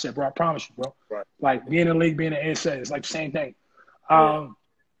same concept, bro. I promise you, bro. Right. Like being in the league, being in the ASA, it's like the same thing. Yeah.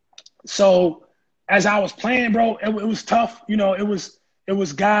 So as I was playing, bro, it was tough. It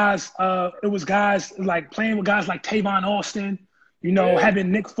was guys like playing with guys like Tavon Austin,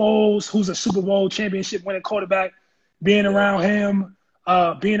 having Nick Foles, who's a Super Bowl championship winning quarterback, being around him,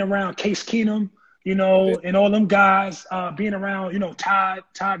 being around Case Keenum, and all them guys, being around,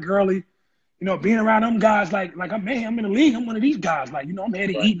 Todd Gurley, being around them guys, like I'm in the league. I'm one of these guys. Like, I'm here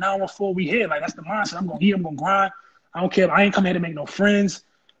to eat now before we here. Like, that's the mindset. I'm going to eat. I'm going to grind. I don't care. I ain't come here to make no friends.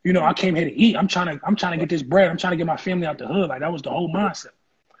 I came here to eat. I'm trying to get this bread. I'm trying to get my family out the hood. Like, that was the whole mindset.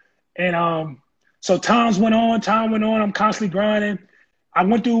 And so time went on. I'm constantly grinding.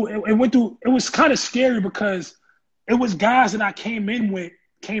 It was kind of scary because it was guys that I came in with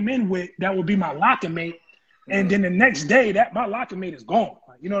that would be my locker mate. And then the next day, that my locker mate is gone.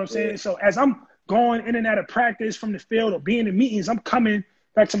 You know what I'm saying? Yeah. So as I'm going in and out of practice from the field or being in meetings, I'm coming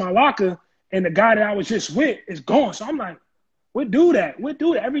back to my locker, and the guy that I was just with is gone. So I'm like, we'll do that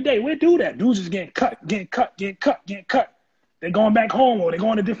every day. We'll do that. Dudes just getting cut. They're going back home, or they're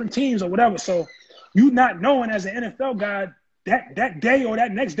going to different teams or whatever. So you not knowing as an NFL guy that day or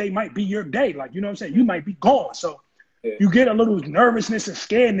that next day might be your day. Like, you know what I'm saying? You might be gone. So you get a little nervousness and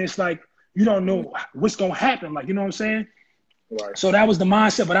scaredness, like you don't know what's going to happen. Like, you know what I'm saying? Right. So that was the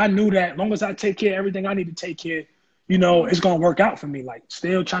mindset. But I knew that as long as I take care of everything I need to take care, it's going to work out for me. Like,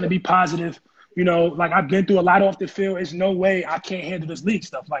 still trying to be positive. Like, I've been through a lot off the field. There's no way I can't handle this league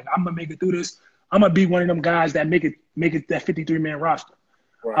stuff. Like, I'm going to make it through this. I'm going to be one of them guys that make it that 53-man roster.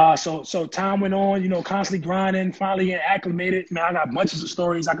 Right. So time went on, constantly grinding, finally getting acclimated. Man, I got bunches of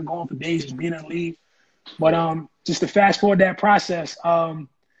stories I could go on for days just being in the league. But just to fast forward that process,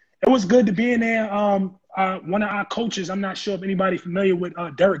 it was good to be in there. One of our coaches, I'm not sure if anybody familiar with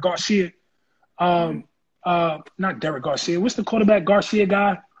Derek Garcia. Not Derek Garcia. What's the quarterback Garcia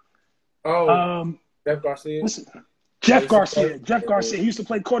guy? Oh, Jeff Garcia. Jeff Garcia. Jeff Garcia. He used to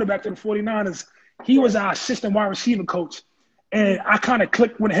play quarterback for the 49ers. He was our assistant wide receiver coach. And I kind of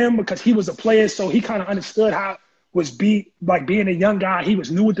clicked with him because he was a player, so he kind of understood how it was being a young guy. He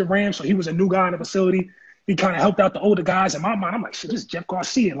was new with the Rams, so he was a new guy in the facility. He kind of helped out the older guys. In my mind, I'm like, shit, this is Jeff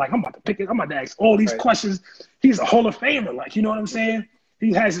Garcia. Like, I'm about to pick it. I'm about to ask all these questions. He's a Hall of Famer. Like, you know what I'm saying?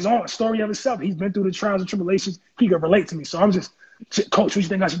 He has his own story of himself. He's been through the trials and tribulations. He can relate to me. So I'm just, Coach, what you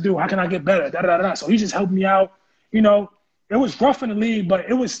think I should do? How can I get better? Da-da-da-da. So he just helped me out. It was rough in the league, but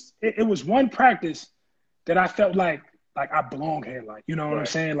it was one practice that I felt like I belong here. Like, you know what I'm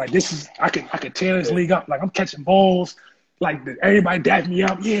saying? Like, this is, I could tear this league up. Like, I'm catching balls. Like, everybody dapped me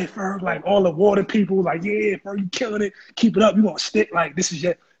up. Yeah, Ferg. Like, all the water people, like, yeah, Ferg, you killing it. Keep it up. You going to stick. Like, this is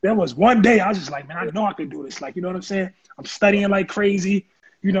there was one day I was just like, man, I know I could do this. Like, you know what I'm saying? I'm studying like crazy.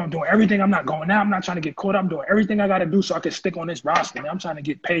 I'm doing everything. I'm not going out. I'm not trying to get caught up. I'm doing everything I got to do so I can stick on this roster, man. I'm trying to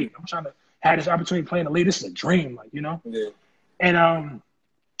get paid. I'm trying to have this opportunity playing the league. This is a dream, like, Yeah. And,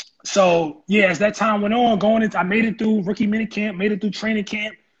 so, yeah, as that time went on, I made it through rookie minicamp, made it through training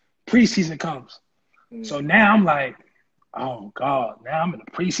camp, preseason comes. So now I'm like, oh, God, now I'm in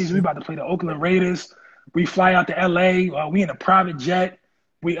the preseason. We about to play the Oakland Raiders. We fly out to LA. We in a private jet.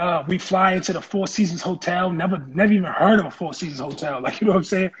 We fly into the Four Seasons Hotel. Never even heard of a Four Seasons Hotel. Like, you know what I'm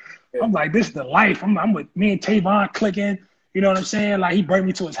saying? Yeah. I'm like, this is the life. I'm with me and Tavon clicking. You know what I'm saying? Like, he brought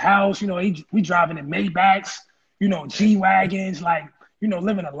me to his house. You know, we driving in Maybachs, you know, G-Wagons, like, you know,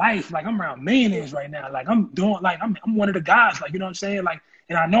 living a life. Like, I'm around millionaires right now. Like, I'm one of the guys. Like, you know what I'm saying? Like,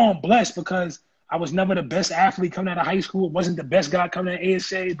 and I know I'm blessed because I was never the best athlete coming out of high school. Wasn't the best guy coming out of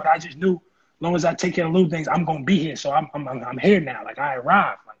ASA, but I just knew as long as I take care of little things, I'm gonna be here. So I'm here now. Like, I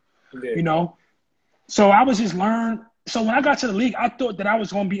arrived. Like, you know. So I was just learn. So when I got to the league, I thought that I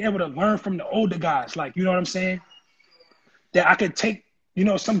was gonna be able to learn from the older guys. Like, you know what I'm saying? That I could take, you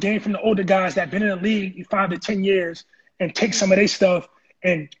know, some game from the older guys that been in the league 5 to 10 years and take some of their stuff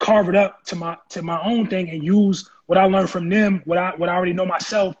and carve it up to my own thing and use what I learned from them, what I already know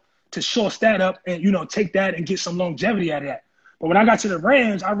myself, to shorts that up and, you know, take that and get some longevity out of that. But when I got to the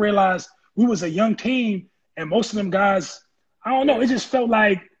Rams, I realized we was a young team and most of them guys, I don't know, it just felt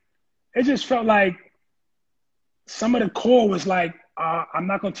like some of the core was like, I'm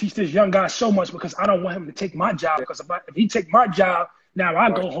not going to teach this young guy so much because I don't want him to take my job. Because if he take my job, now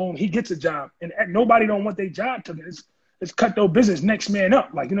I go home, he gets a job. And nobody don't want their job taken. It's cutthroat business, next man up.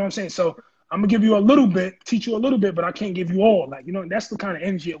 Like, you know what I'm saying? So I'm going to give you a little bit, teach you a little bit, but I can't give you all. Like, you know, that's the kind of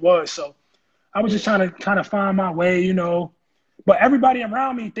energy it was. So I was just trying to kind of find my way, you know. But everybody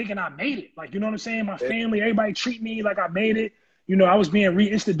around me thinking I made it. Like, you know what I'm saying? My family, everybody treat me like I made it. You know, I was being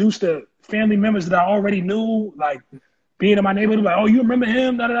reintroduced to family members that I already knew, like being in my neighborhood, like, oh, you remember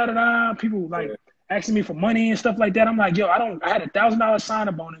him? Da da da da. People like asking me for money and stuff like that. I'm like, yo, I had $1,000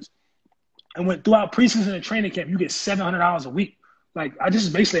 signing bonus, and went throughout preseason and training camp. You get $700 a week. Like, I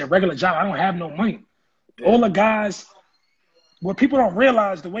just basically a regular job. I don't have no money. All the guys, what people don't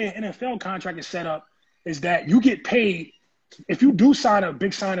realize, the way an NFL contract is set up is that you get paid. If you do sign a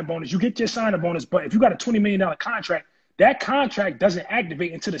big signing bonus, you get your signing bonus. But if you got a $20 million contract, that contract doesn't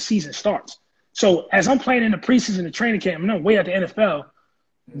activate until the season starts. So as I'm playing in the preseason and training camp, I'm way at the NFL,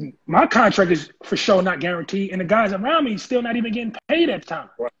 my contract is for sure not guaranteed. And the guys around me still not even getting paid at the time.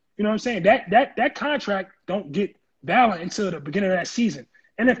 Right. You know what I'm saying? That contract don't get valid until the beginning of that season.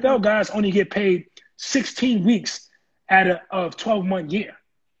 NFL guys only get paid 16 weeks out of a 12-month year.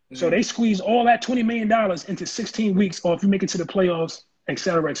 So they squeeze all that $20 million into 16 weeks, or if you make it to the playoffs, et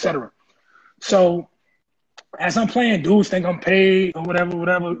cetera, et cetera. So as I'm playing, dudes think I'm paid or whatever.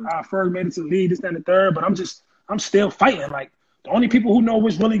 Ferg made it to the league, this, that, and the third, but I'm still fighting. Like, the only people who know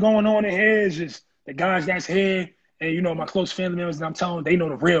what's really going on in here is just the guys that's here, and, you know, my close family members, and I'm telling them, they know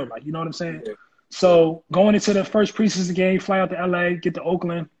the real, like, you know what I'm saying? Yeah. So going into the first preseason game, fly out to LA, get to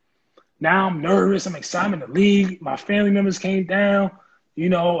Oakland. Now I'm nervous. I'm excited in the league. My family members came down. You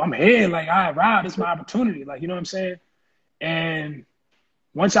know, I'm here. Like, I arrived. It's my opportunity. Like, you know what I'm saying? And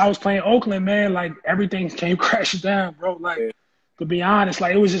once I was playing Oakland, man, like, everything came crashing down, bro. Like, to be honest,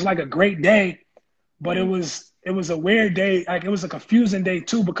 like, it was just like a great day, but it was a weird day. Like, it was a confusing day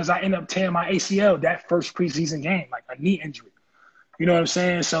too, because I ended up tearing my ACL that first preseason game, like a knee injury. You know what I'm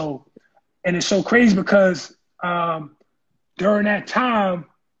saying? So, and it's so crazy because during that time,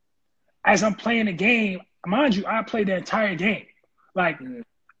 as I'm playing the game, mind you, I played the entire game. Like,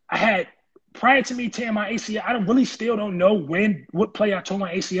 I had, prior to me tearing my ACL, I really still don't know what play I tore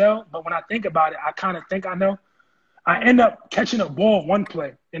my ACL, but when I think about it, I kind of think I know. I end up catching a ball one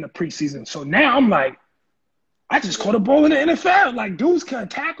play in the preseason. So now I'm like, I just caught a ball in the NFL. Like, dudes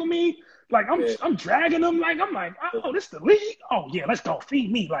can't tackle me. Like, I'm dragging them. Like, I'm like, oh, this is the league? Oh, yeah, let's go.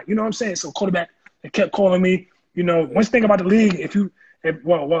 Feed me. Like, you know what I'm saying? So quarterback, they kept calling me. You know, one thing about the league,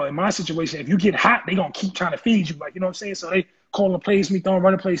 well, in my situation, if you get hot, they going to keep trying to feed you. Like, you know what I'm saying? So they calling plays me,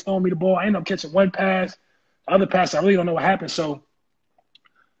 running plays, throwing me the ball. I end up catching one pass. The other pass, I really don't know what happened. So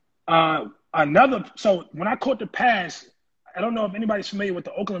so when I caught the pass, I don't know if anybody's familiar with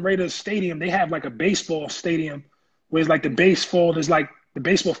the Oakland Raiders stadium. They have like a baseball stadium where it's like the baseball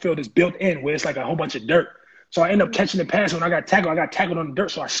field is built in where it's like a whole bunch of dirt. So I end up catching the pass. When I got tackled on the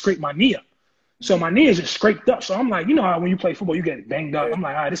dirt, so I scraped my knee up. So my knee is just scraped up. So I'm like, you know how when you play football, you get banged up. I'm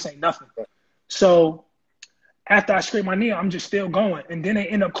like, all right, this ain't nothing. So after I scrape my knee, I'm just still going. And then they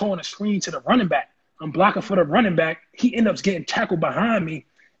end up calling a screen to the running back. I'm blocking for the running back. He ends up getting tackled behind me.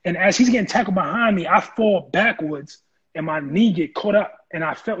 And as he's getting tackled behind me, I fall backwards and my knee get caught up. And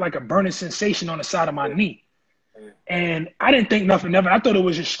I felt like a burning sensation on the side of my knee. And I didn't think nothing of it. I thought it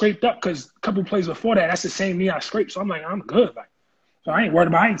was just scraped up because a couple plays before that, that's the same knee I scraped. So I'm like, I'm good. Like, so I ain't worried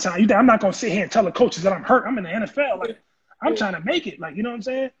about it. I ain't telling you. I'm not going to sit here and tell the coaches that I'm hurt. I'm in the NFL. Like, I'm trying to make it. Like, you know what I'm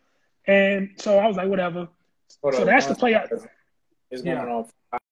saying? And so I was like, whatever. So that's the play. It's going on